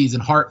artery disease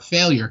and heart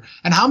failure.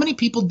 And how many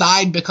people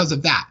died because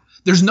of that?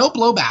 There's no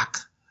blowback.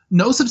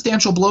 No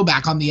substantial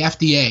blowback on the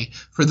FDA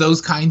for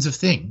those kinds of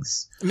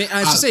things. I mean, I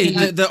have to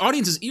say, the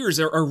audience's ears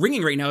are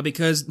ringing right now,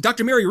 because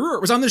Dr. Mary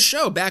Ruward was on this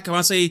show back, I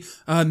want to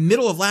say,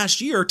 middle of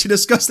last year to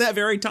discuss that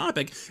very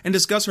topic and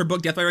discuss her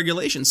book, Death by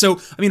Regulation. So,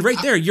 I mean,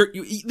 right there,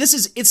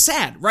 it's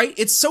sad, right?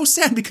 It's so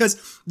sad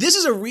because this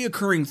is a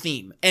reoccurring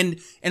theme. And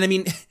I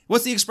mean,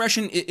 what's the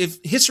expression? If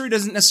history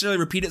doesn't necessarily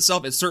repeat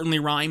itself, it certainly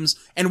rhymes.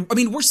 And I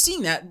mean, we're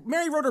seeing that.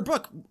 Mary wrote her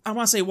book, I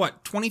want to say,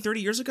 20,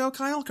 30 years ago,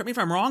 Kyle? Correct me if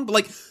I'm wrong, but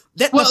like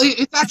that. Well,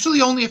 it's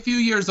actually only a few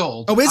years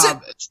old. Oh, is it?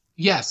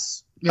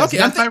 Yes. Okay.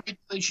 Death by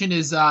Regulation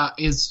is I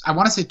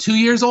want to say 2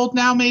 years old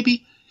now,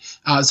 maybe.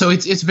 So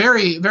it's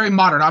very, very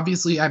modern.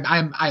 Obviously,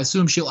 I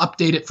assume she'll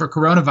update it for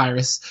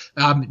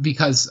coronavirus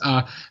because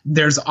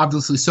there's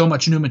obviously so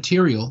much new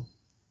material.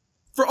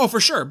 For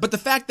sure. But the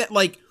fact that,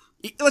 like,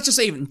 let's just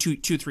say even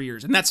 2-3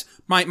 years, and that's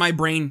my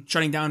brain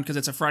shutting down because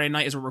it's a Friday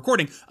night as we're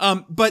recording.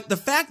 But the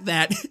fact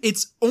that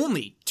it's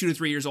only 2 to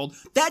 3 years old,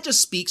 that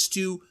just speaks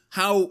to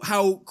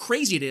how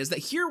crazy it is that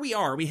here we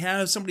are. We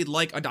have somebody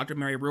like a Dr.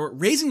 Mary Ruward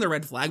raising the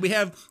red flag. We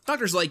have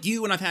doctors like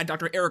you, and I've had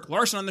Dr. Eric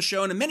Larson on the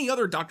show, and many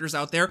other doctors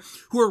out there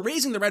who are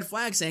raising the red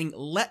flag, saying,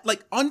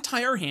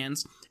 untie our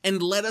hands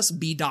and let us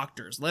be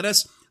doctors. Let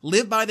us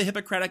live by the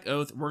Hippocratic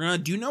Oath. We're going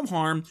to do no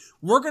harm.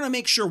 We're going to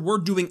make sure we're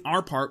doing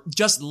our part.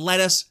 Just let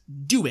us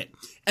do it.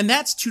 And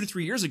that's 2 to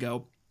 3 years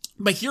ago.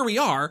 But here we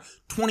are,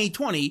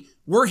 2020,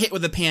 we're hit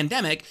with a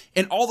pandemic,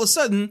 and all of a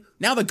sudden,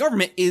 now the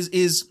government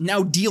is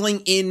now dealing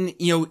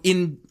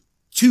in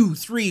 2,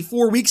 3,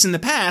 4 weeks in the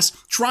past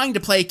trying to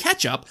play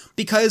catch up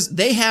because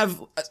they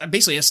have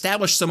basically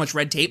established so much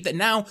red tape that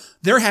now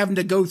they're having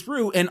to go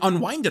through and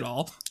unwind it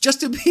all just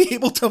to be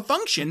able to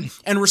function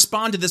and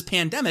respond to this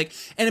pandemic.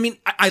 And I mean,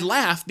 I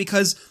laugh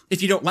because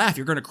if you don't laugh,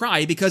 you're going to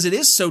cry because it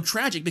is so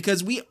tragic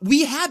because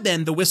we have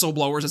been the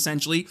whistleblowers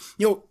essentially,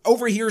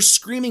 over here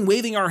screaming,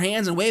 waving our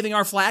hands and waving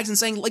our flags and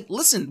saying like,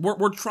 listen,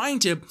 we're trying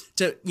to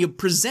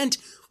present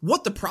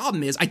what the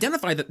problem is,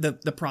 identify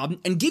the problem,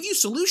 and give you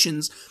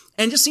solutions.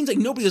 And it just seems like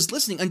nobody is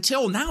listening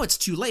until now it's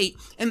too late.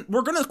 And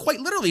we're going to quite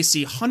literally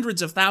see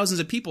hundreds of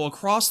thousands of people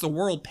across the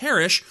world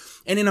perish.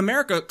 And in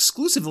America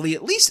exclusively,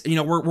 at least,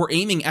 we're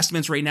aiming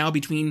estimates right now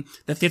between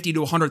the 50 to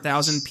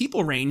 100,000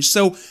 people range.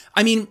 So,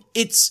 I mean,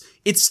 it's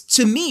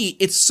to me,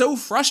 it's so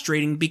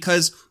frustrating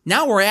because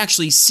now we're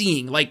actually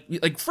seeing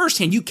like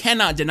firsthand, you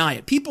cannot deny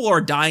it. People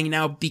are dying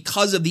now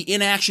because of the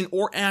inaction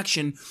or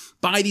action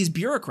by these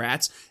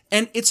bureaucrats.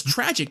 And it's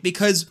tragic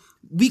because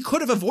we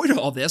could have avoided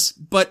all this,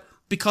 but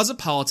because of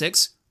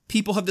politics,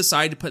 people have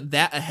decided to put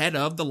that ahead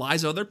of the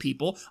lives of other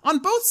people on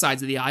both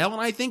sides of the aisle.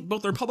 And I think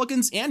both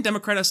Republicans and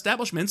Democrat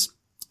establishments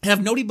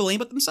have nobody to blame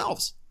but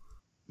themselves.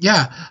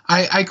 Yeah,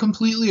 I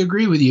completely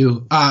agree with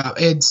you.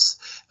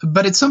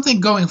 But it's something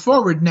going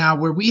forward now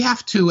where we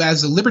have to,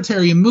 as a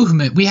libertarian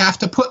movement, we have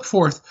to put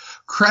forth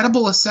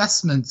credible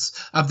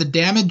assessments of the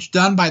damage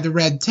done by the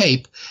red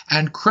tape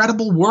and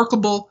credible,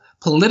 workable,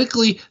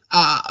 politically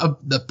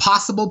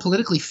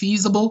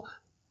feasible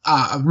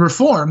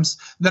reforms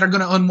that are going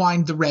to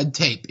unwind the red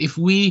tape. If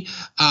we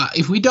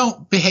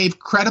don't behave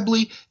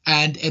credibly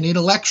and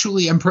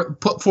intellectually and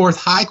put forth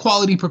high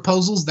quality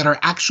proposals that are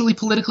actually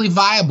politically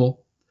viable,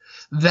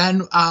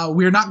 then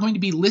we're not going to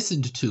be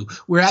listened to.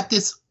 We're at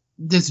this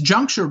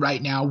juncture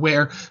right now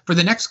where for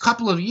the next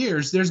couple of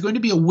years there's going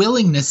to be a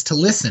willingness to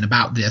listen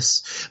about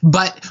this,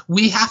 but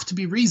we have to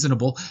be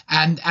reasonable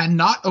and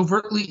not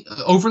overly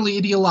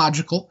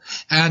ideological,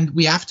 and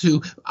we have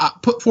to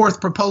put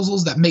forth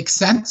proposals that make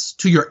sense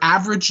to your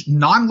average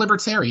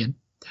non-libertarian.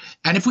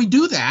 And if we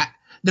do that,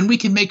 then we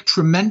can make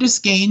tremendous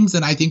gains,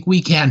 and I think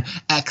we can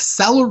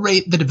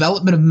accelerate the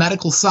development of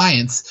medical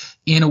science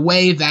in a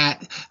way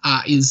that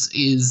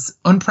is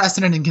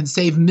unprecedented and can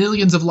save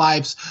millions of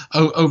lives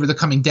over the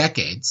coming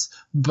decades.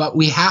 But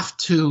we have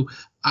to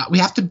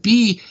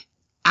be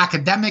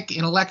academic,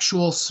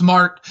 intellectual,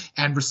 smart,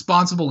 and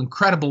responsible and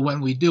credible when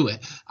we do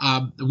it.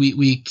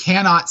 We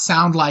cannot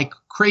sound like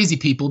crazy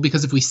people,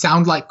 because if we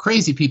sound like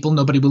crazy people,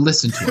 nobody will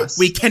listen to us.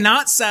 We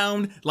cannot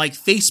sound like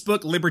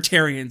Facebook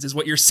libertarians, is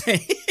what you're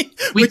saying.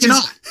 Which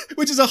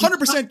is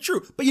 100%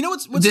 true. But you know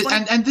what's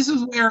funny? And this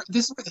is where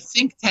the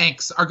think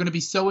tanks are going to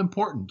be so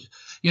important.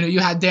 You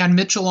had Dan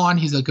Mitchell on.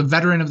 He's like a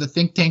veteran of the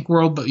think tank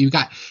world, but you've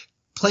got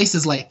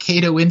places like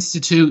Cato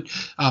Institute,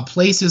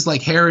 places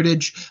like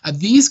Heritage.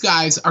 These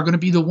guys are going to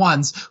be the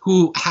ones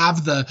who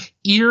have the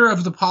ear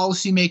of the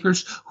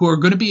policymakers, who are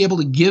going to be able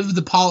to give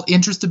the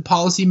interested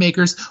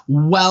policymakers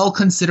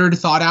well-considered,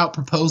 thought-out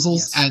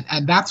proposals. Yes.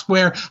 And that's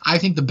where I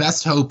think the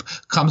best hope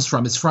comes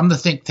from. It's from the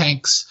think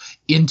tanks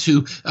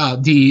into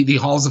the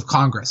halls of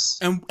Congress.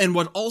 And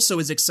what also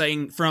is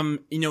exciting from,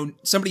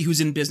 somebody who's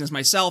in business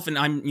myself, and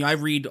I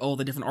read all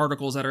the different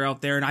articles that are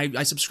out there, and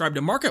I subscribe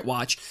to Market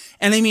Watch.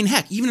 And I mean,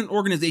 heck, even an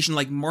organization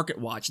like Market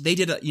Watch, they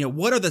did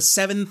what are the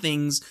 7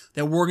 things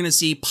that we're going to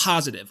see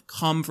positive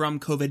come from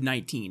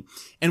COVID-19?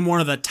 And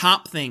one of the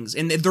top things,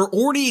 and they're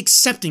already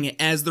accepting it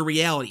as the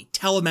reality,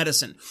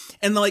 telemedicine.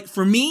 And like,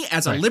 for me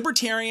as a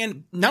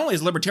libertarian, not only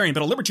as a libertarian,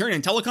 but a libertarian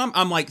in telecom,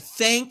 I'm like,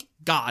 thank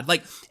God.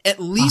 Like, at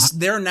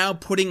least they're now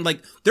putting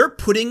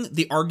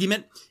the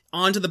argument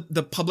onto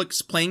the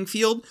public's playing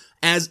field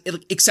as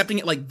accepting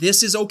it like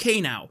this is okay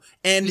now.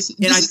 And this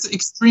is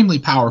extremely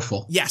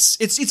powerful. Yes,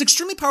 it's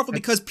extremely powerful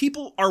because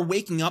people are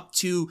waking up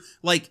to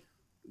like,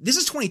 this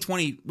is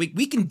 2020.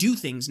 We can do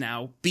things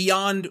now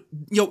beyond,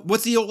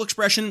 what's the old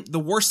expression? The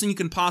worst thing you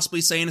can possibly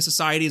say in a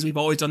society is we've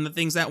always done the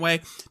things that way.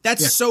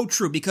 That's so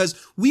true, because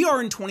we are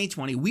in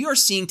 2020. We are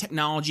seeing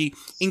technology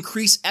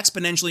increase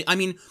exponentially. I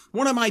mean,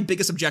 one of my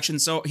biggest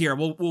objections, so here,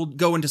 we'll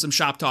go into some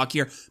shop talk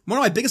here. One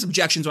of my biggest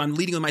objections when I'm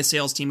leading with my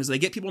sales team is they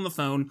get people on the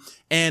phone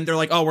and they're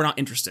like, oh, we're not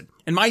interested.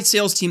 And my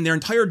sales team, their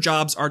entire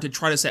jobs are to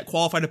try to set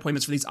qualified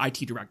appointments for these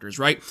IT directors,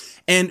 right?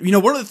 And,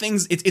 one of the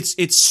things,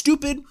 it's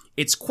stupid,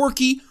 it's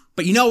quirky,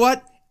 but you know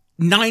what?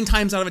 9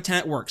 times out of 10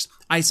 it works.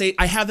 I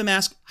have them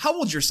ask, how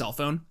old's your cell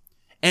phone?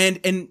 And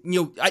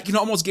I can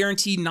almost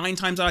guarantee 9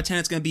 times out of 10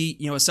 it's going to be,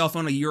 a cell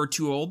phone a year or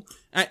 2 old.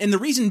 And the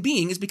reason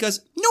being is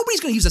because nobody's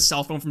going to use a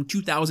cell phone from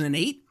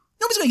 2008.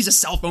 Nobody's going to use a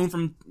cell phone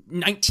from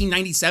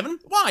 1997.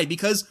 Why?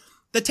 Because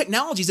the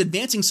technology is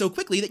advancing so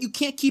quickly that you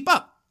can't keep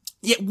up.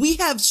 Yet we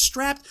have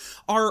strapped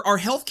our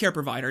healthcare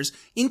providers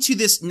into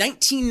this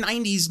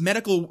 1990s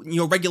medical,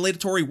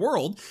 regulatory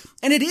world,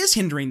 and it is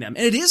hindering them,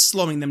 and it is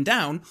slowing them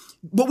down.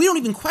 But we don't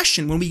even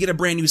question when we get a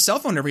brand new cell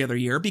phone every other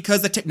year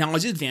because the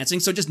technology is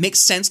advancing, so it just makes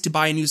sense to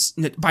buy a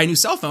new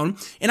cell phone.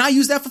 And I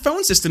use that for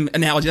phone system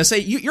analogy. I say,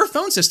 your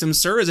phone system,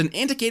 sir, is an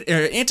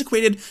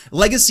antiquated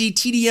legacy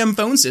TDM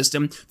phone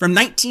system from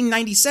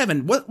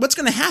 1997. What's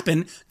going to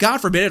happen? God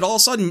forbid it all of a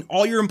sudden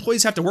all your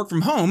employees have to work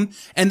from home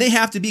and they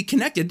have to be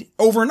connected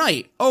overnight.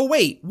 Oh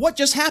wait, what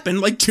just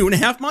happened like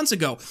 2.5 months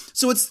ago?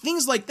 So it's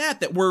things like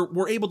that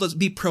we're able to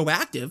be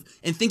proactive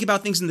and think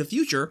about things in the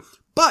future.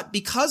 But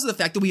because of the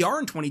fact that we are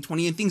in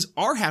 2020 and things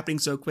are happening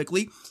so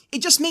quickly,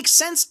 it just makes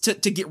sense to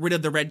get rid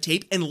of the red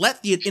tape and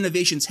let the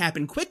innovations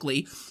happen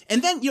quickly.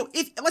 And then,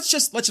 let's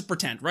just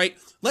pretend, right?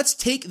 Let's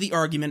take the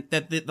argument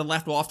that the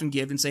left will often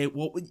give and say,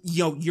 well,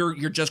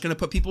 you're just going to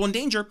put people in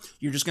danger.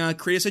 You're just going to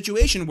create a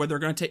situation where they're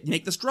going to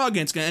make this drug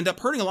and it's going to end up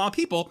hurting a lot of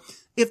people.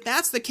 If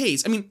that's the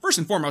case, I mean, first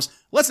and foremost,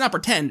 let's not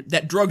pretend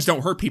that drugs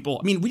don't hurt people.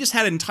 I mean, we just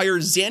had an entire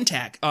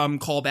Zantac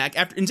callback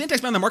and Zantac's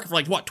been on the market for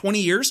 20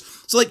 years.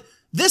 So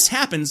this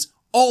happens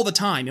all the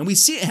time, and we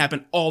see it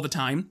happen all the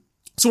time.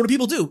 So what do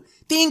people do?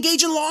 They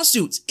engage in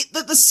lawsuits.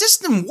 The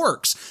system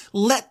works.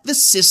 Let the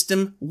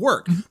system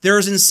work.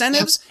 There's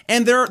incentives,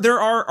 and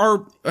there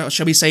are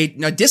shall we say,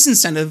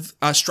 disincentive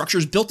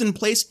structures built in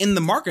place in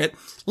the market.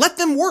 Let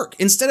them work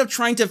instead of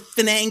trying to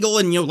finagle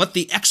and let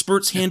the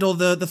experts handle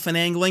the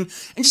finagling,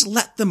 and just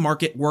let the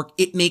market work.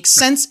 It makes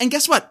sense, and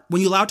guess what?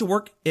 When you allow it to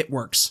work, it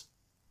works.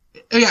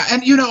 Yeah,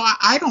 and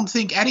I don't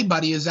think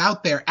anybody is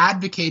out there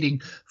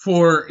advocating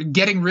for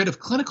getting rid of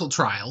clinical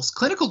trials.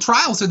 Clinical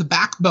trials are the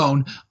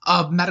backbone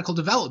of medical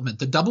development.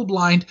 The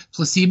double-blind,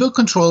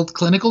 placebo-controlled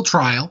clinical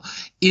trial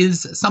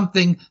is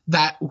something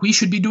that we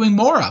should be doing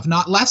more of,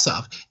 not less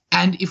of.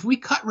 And if we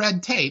cut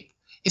red tape,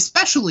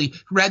 especially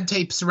red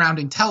tape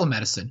surrounding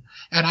telemedicine.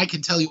 And I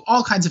can tell you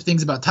all kinds of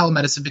things about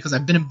telemedicine because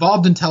I've been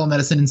involved in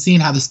telemedicine and seen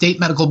how the state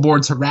medical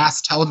boards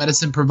harass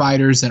telemedicine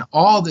providers and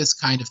all this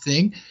kind of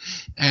thing.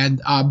 And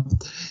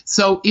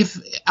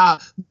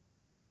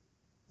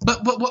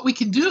But what we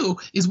can do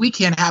is we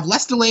can have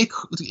less delay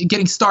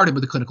getting started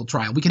with the clinical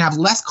trial. We can have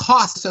less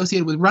cost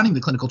associated with running the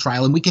clinical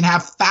trial, and we can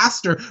have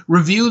faster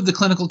review of the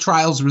clinical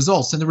trial's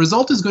results. And the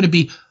result is going to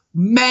be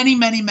many,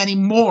 many, many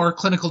more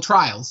clinical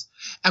trials.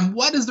 And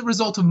what is the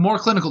result of more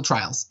clinical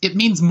trials? It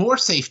means more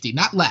safety,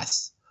 not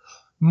less.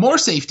 More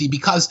safety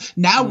because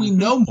now we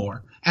know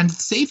more, and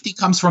safety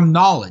comes from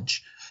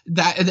knowledge.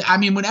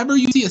 Whenever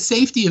you see a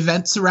safety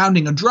event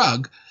surrounding a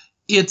drug,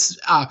 it's,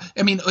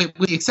 with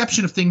the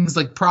exception of things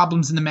like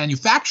problems in the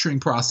manufacturing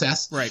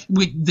process, right?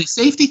 The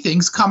safety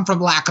things come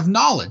from lack of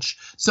knowledge.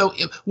 So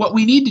what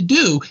we need to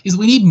do is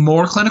we need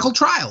more clinical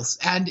trials.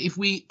 And if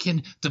we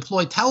can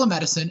deploy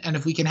telemedicine and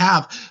if we can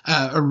have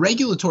a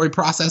regulatory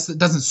process that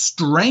doesn't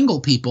strangle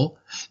people,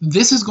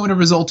 this is going to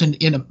result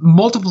in a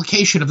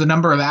multiplication of the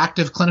number of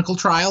active clinical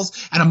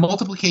trials and a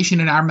multiplication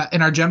in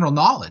our general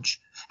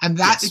knowledge. And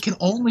that Yes. can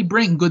only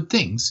bring good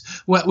things.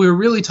 What we're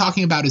really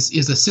talking about is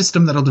a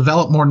system that'll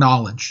develop more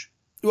knowledge.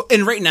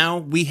 And right now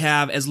we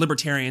have, as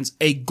libertarians,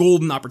 a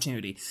golden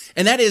opportunity.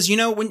 And that is,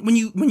 when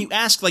you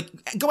ask,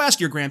 go ask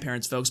your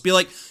grandparents, folks, be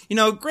like,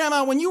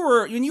 Grandma, when you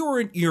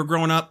were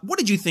growing up, what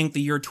did you think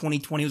the year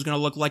 2020 was going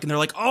to look like? And they're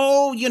like,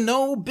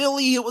 oh,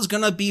 Billy, it was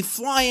going to be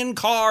flying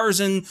cars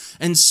and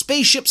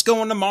spaceships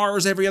going to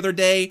Mars every other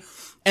day.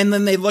 And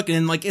then they look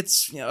and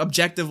it's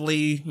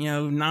objectively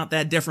not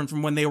that different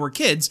from when they were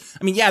kids.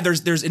 I mean, yeah,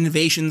 there's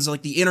innovations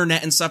like the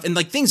internet and stuff, and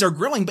things are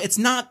growing, but it's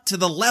not to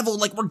the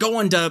level we're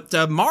going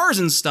to Mars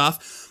and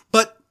stuff.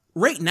 But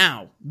right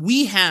now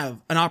we have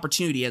an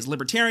opportunity as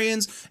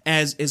libertarians,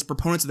 as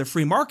proponents of the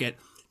free market,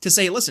 to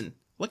say, listen,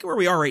 look at where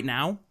we are right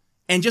now,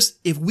 and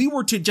if we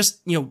were to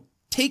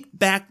take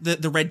back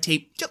the red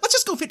tape, let's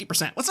just go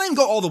 50%. Let's not even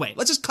go all the way.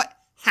 Let's just cut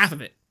half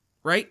of it,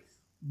 right?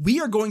 We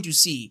are going to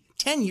see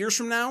 10 years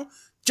from now.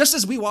 Just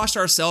as we watched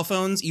our cell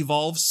phones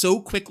evolve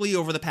so quickly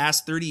over the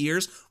past 30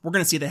 years, we're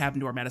going to see that happen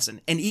to our medicine.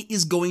 And it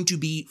is going to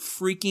be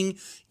freaking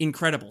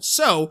incredible.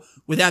 So,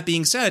 with that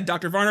being said,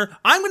 Dr. Varner,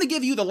 I'm going to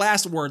give you the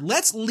last word.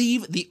 Let's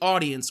leave the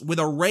audience with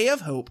a ray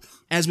of hope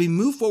as we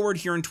move forward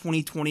here in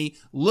 2020,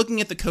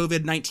 looking at the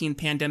COVID-19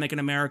 pandemic in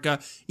America.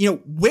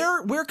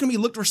 Where can we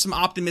look for some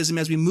optimism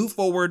as we move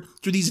forward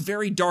through these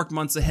very dark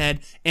months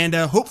ahead and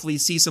hopefully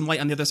see some light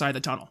on the other side of the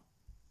tunnel?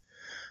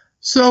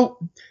 So,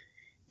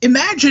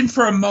 imagine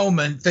for a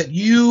moment that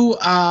you,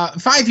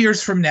 5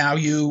 years from now,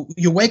 you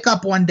wake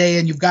up one day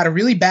and you've got a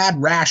really bad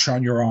rash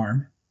on your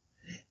arm.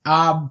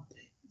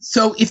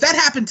 So if that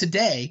happened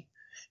today,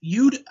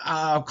 you'd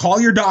call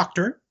your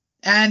doctor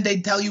and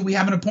they'd tell you we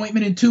have an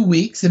appointment in 2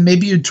 weeks, and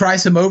maybe you'd try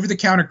some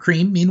over-the-counter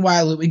cream.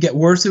 Meanwhile, it would get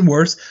worse and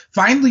worse.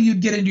 Finally, you'd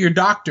get into your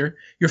doctor,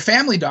 your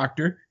family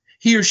doctor.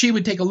 He or she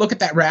would take a look at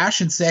that rash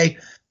and say,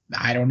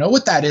 I don't know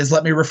what that is.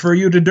 Let me refer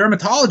you to a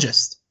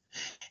dermatologist.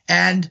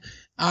 And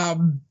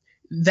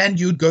then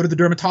you'd go to the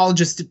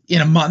dermatologist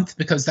in a month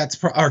because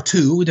or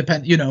two,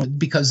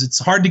 because it's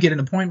hard to get an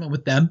appointment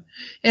with them.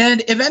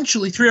 And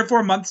eventually 3 or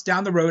 4 months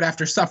down the road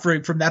after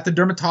suffering from that, the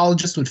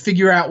dermatologist would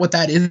figure out what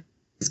that is,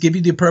 give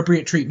you the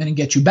appropriate treatment and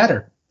get you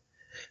better.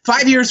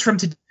 5 years from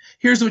today,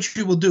 here's what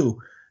you will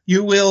do.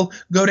 You will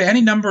go to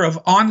any number of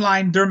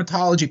online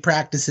dermatology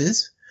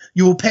practices.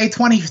 You will pay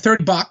 $20,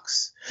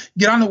 $30,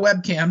 get on the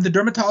webcam. The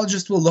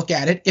dermatologist will look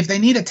at it. If they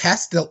need a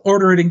test, they'll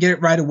order it and get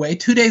it right away.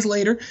 2 days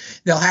later,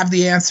 they'll have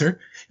the answer.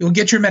 You'll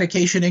get your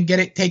medication and get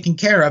it taken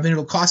care of, and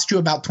it'll cost you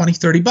about $20,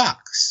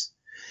 $30.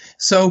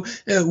 So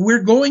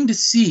we're going to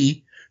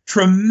see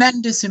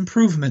tremendous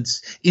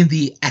improvements in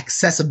the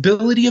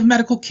accessibility of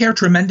medical care,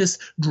 tremendous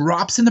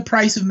drops in the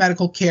price of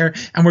medical care,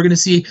 and we're going to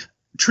see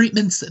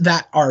treatments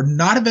that are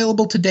not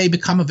available today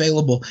become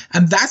available.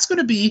 And that's going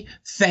to be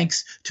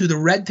thanks to the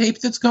red tape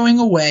that's going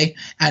away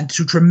and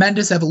to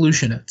tremendous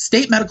evolution.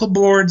 State medical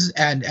boards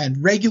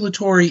and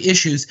regulatory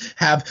issues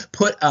have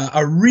put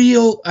a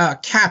real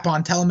cap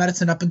on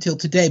telemedicine up until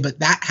today, but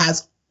that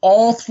has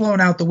all flown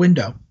out the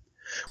window.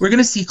 We're going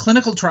to see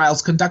clinical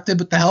trials conducted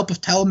with the help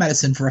of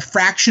telemedicine for a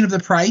fraction of the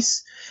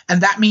price, and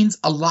that means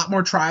a lot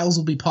more trials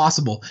will be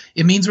possible.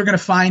 It means we're going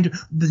to find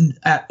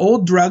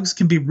old drugs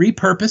can be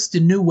repurposed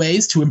in new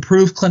ways to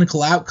improve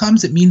clinical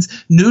outcomes. It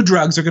means new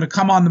drugs are going to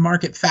come on the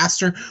market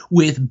faster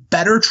with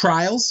better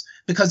trials,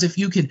 because if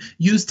you can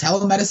use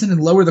telemedicine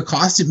and lower the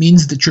cost, it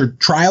means that your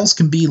trials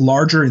can be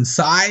larger in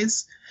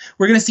size.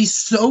 We're going to see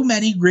so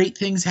many great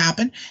things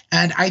happen,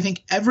 and I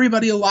think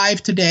everybody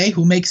alive today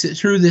who makes it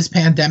through this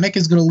pandemic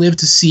is going to live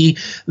to see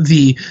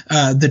the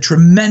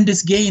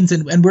tremendous gains,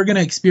 and we're going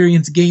to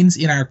experience gains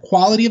in our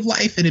quality of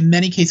life and in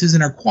many cases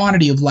in our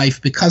quantity of life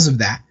because of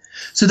that.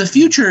 So the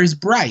future is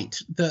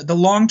bright. The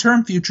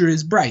long-term future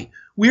is bright.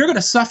 We are going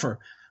to suffer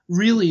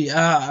really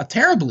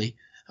terribly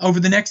over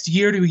the next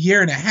year to a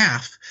year and a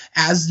half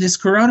as this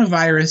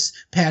coronavirus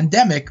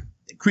pandemic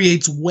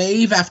creates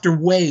wave after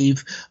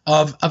wave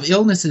of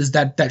illnesses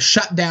that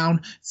shut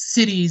down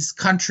cities,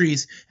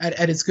 countries, and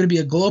it's going to be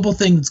a global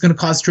thing that's going to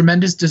cause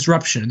tremendous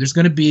disruption. There's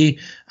going to be,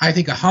 I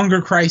think, a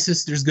hunger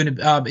crisis. There's going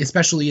to,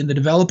 especially in the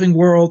developing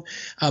world,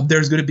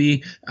 there's going to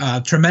be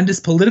tremendous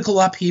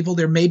political upheaval.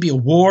 There may be a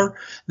war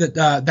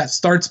that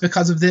starts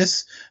because of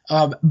this.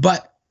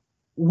 But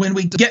when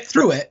we get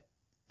through it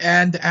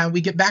and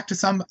we get back to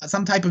some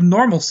type of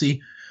normalcy,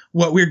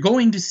 what we're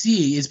going to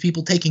see is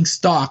people taking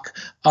stock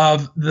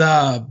of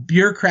the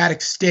bureaucratic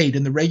state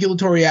and the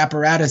regulatory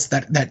apparatus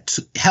that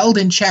held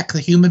in check the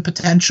human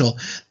potential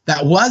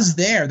that was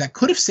there, that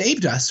could have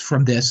saved us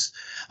from this.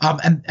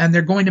 And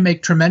they're going to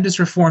make tremendous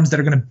reforms that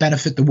are going to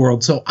benefit the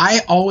world. So I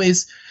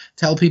always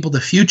tell people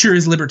the future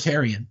is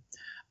libertarian.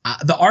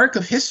 The arc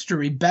of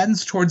history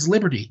bends towards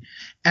liberty.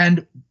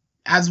 And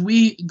as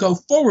we go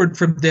forward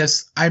from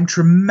this, I'm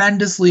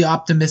tremendously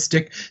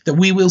optimistic that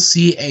we will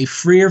see a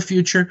freer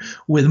future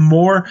with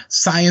more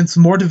science,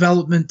 more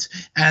development,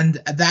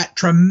 and that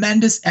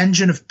tremendous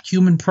engine of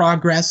human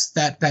progress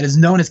that is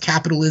known as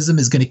capitalism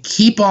is going to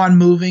keep on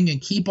moving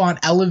and keep on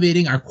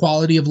elevating our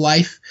quality of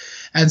life.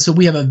 And so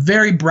we have a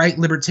very bright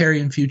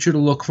libertarian future to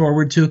look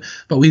forward to,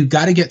 but we've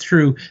got to get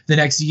through the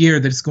next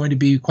year that's going to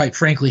be, quite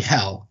frankly,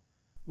 hell.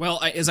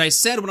 Well, as I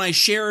said when I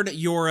shared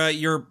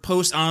your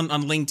post on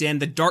LinkedIn,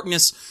 the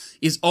darkness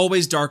is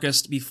always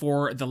darkest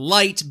before the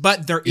light,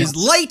 but there is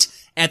light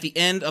at the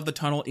end of the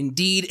tunnel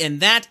indeed, and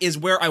that is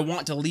where I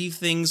want to leave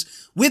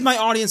things with my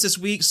audience this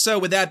week. So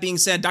with that being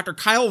said, Dr.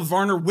 Kyle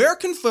Varner, where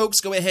can folks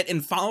go ahead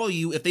and follow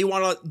you if they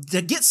want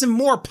to get some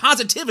more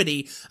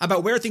positivity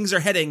about where things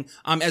are heading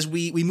as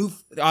we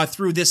move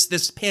through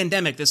this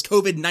pandemic, this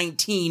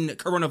COVID-19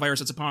 coronavirus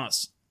that's upon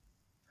us?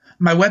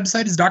 My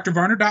website is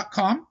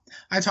drvarner.com.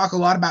 I talk a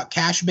lot about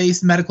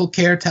cash-based medical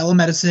care,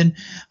 telemedicine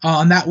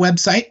on that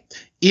website.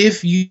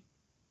 If you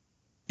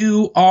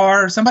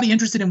are somebody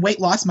interested in weight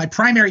loss, my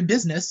primary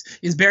business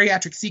is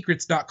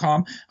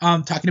bariatricsecrets.com.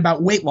 Talking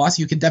about weight loss,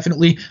 you can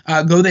definitely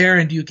go there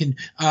and you can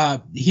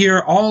hear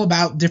all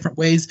about different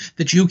ways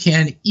that you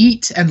can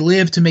eat and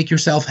live to make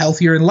yourself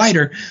healthier and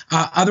lighter.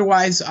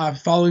 Otherwise,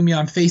 following me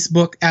on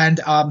Facebook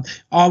and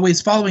always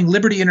following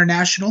Liberty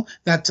International.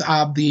 That's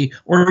the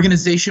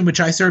organization which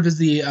I serve as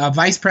the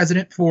vice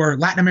president for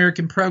Latin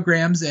American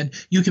programs. And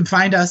you can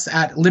find us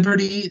at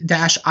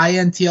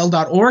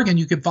liberty-intl.org, and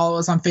you can follow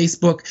us on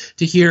Facebook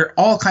to hear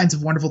all kinds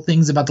of wonderful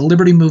things about the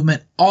liberty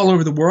movement all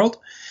over the world.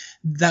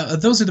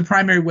 Those are the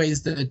primary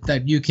ways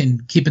that you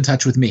can keep in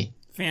touch with me.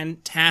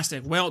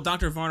 Fantastic. Well,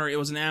 Dr. Varner, it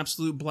was an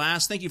absolute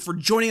blast. Thank you for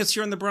joining us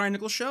here on the Brian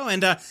Nichols Show.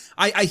 And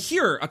I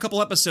hear a couple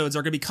episodes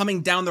are going to be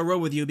coming down the road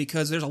with you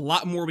because there's a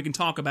lot more we can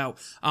talk about.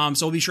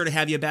 So we'll be sure to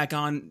have you back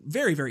on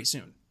very, very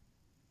soon.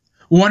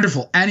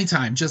 Wonderful.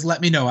 Anytime. Just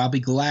let me know. I'll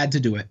be glad to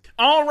do it.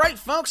 All right,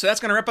 folks. So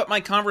that's going to wrap up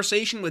my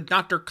conversation with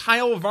Dr.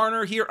 Kyle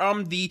Varner here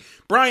on the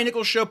Brian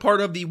Nichols Show,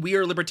 part of the We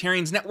Are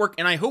Libertarians Network.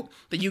 And I hope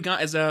that you got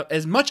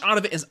as much out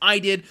of it as I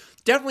did.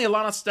 Definitely a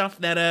lot of stuff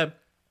that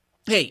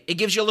hey, it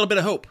gives you a little bit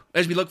of hope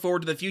as we look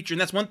forward to the future. And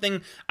that's one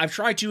thing I've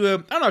tried to, I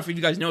don't know if you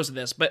guys noticed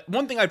this, but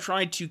one thing I've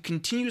tried to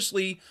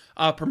continuously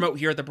promote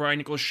here at the Brian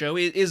Nichols Show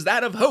is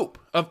that of hope,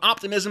 of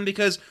optimism,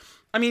 because,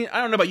 I mean,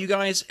 I don't know about you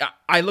guys.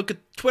 I look at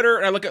Twitter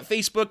and I look at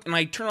Facebook and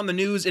I turn on the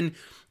news and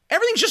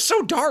everything's just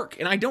so dark,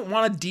 and I don't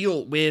want to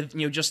deal with,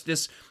 just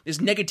this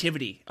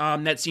negativity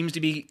that seems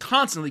to be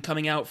constantly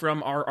coming out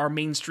from our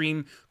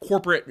mainstream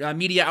corporate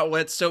media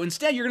outlets. So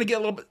instead, you're going to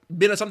get a little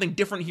bit of something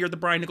different here at the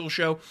Brian Nichols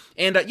Show.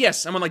 And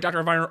yes, someone like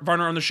Dr.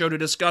 Varner on the show to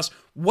discuss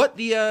what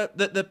the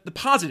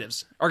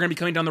positives are going to be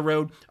coming down the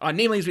road,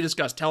 namely, as we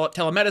discussed,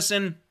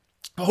 telemedicine,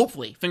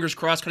 hopefully, fingers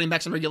crossed, cutting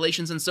back some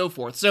regulations and so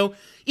forth. So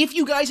if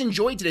you guys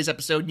enjoyed today's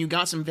episode and you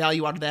got some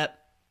value out of that,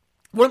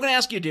 what I'm going to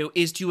ask you to do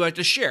is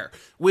to share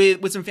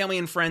with some family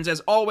and friends, as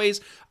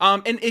always.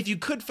 And if you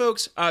could,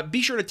 folks,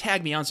 be sure to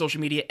tag me on social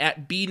media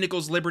at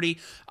BNicholsLiberty.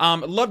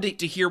 Love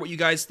to hear what you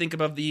guys think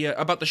about the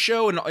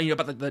show and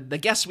about the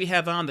guests we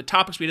have on, the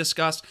topics we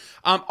discussed.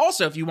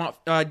 Also, if you want,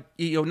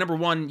 number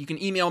one, you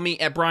can email me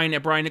at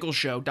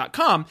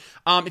brian@briannicholsshow.com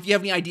if you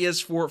have any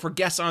ideas for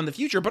guests on in the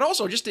future, but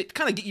also just to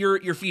kind of get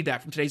your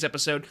feedback from today's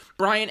episode,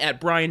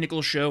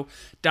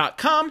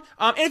 brian@briannicholsshow.com.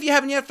 And if you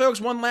haven't yet,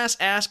 folks, one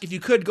last ask, if you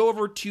could go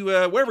over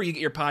to wherever you get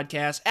your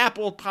podcasts,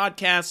 Apple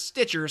Podcasts,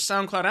 Stitcher,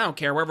 SoundCloud, I don't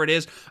care, wherever it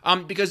is,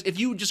 because if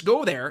you just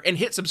go there and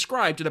hit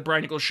subscribe to The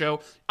Brian Nichols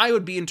Show, I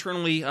would be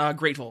internally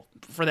grateful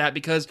for that,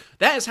 because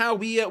that is how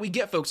we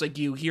get folks like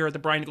you here at The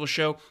Brian Nichols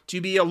Show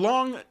to be a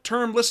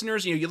long-term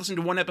listeners. You listen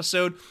to one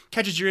episode,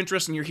 catches your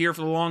interest, and you're here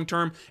for the long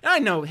term. And I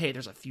know, hey,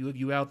 there's a few of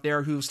you out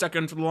there who stuck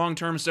in for the long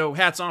term, so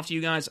hats off to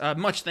you guys.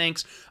 Much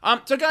thanks.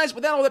 So guys,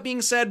 with all that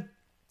being said,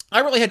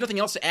 I really had nothing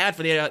else to add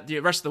for the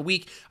rest of the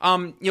week.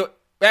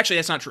 Actually,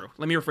 that's not true.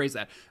 Let me rephrase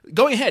that.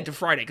 Going ahead to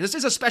Friday, because this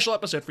is a special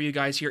episode for you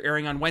guys here,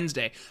 airing on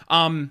Wednesday.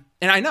 And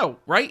I know,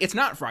 right? It's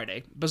not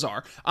Friday.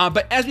 Bizarre.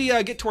 But as we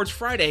get towards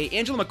Friday,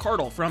 Angela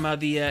McArdle from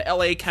the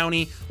LA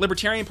County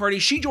Libertarian Party,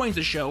 she joins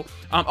the show,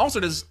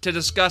 also to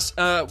discuss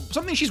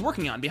something she's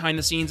working on behind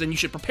the scenes, and you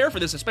should prepare for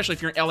this, especially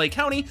if you're in LA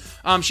County.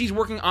 She's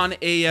working on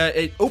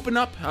a open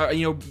up,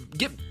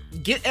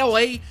 get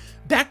LA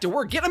back to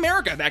work, get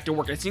America back to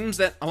work. It seems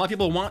that a lot of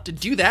people want to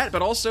do that,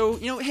 but also,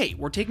 hey,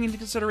 we're taking into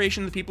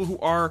consideration the people who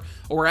are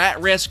at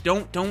risk.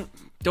 Don't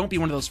be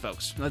one of those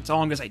folks. That's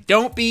all I'm gonna say.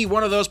 Don't be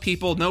one of those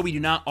people. No, we do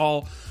not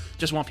all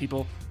just want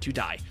people to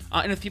die.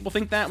 And if people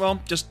think that, well,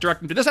 just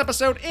direct them to this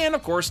episode, and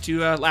of course to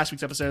last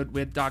week's episode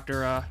with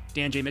Dr.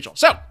 Dan J. Mitchell.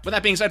 So, with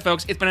that being said,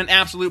 folks, it's been an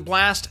absolute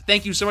blast.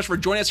 Thank you so much for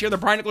joining us here at the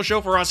Brian Nichols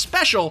Show for a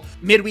special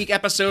midweek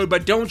episode,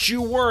 but don't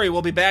you worry,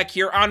 we'll be back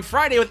here on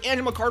Friday with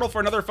Angela McArdle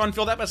for another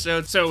fun-filled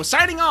episode. So,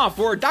 signing off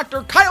for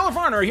Dr. Kyle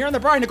Varner here on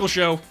the Brian Nichols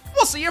Show.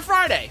 We'll see you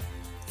Friday.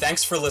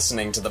 Thanks for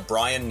listening to The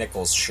Brian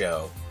Nichols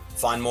Show.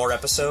 Find more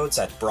episodes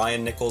at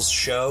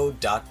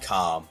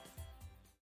briannicholsshow.com.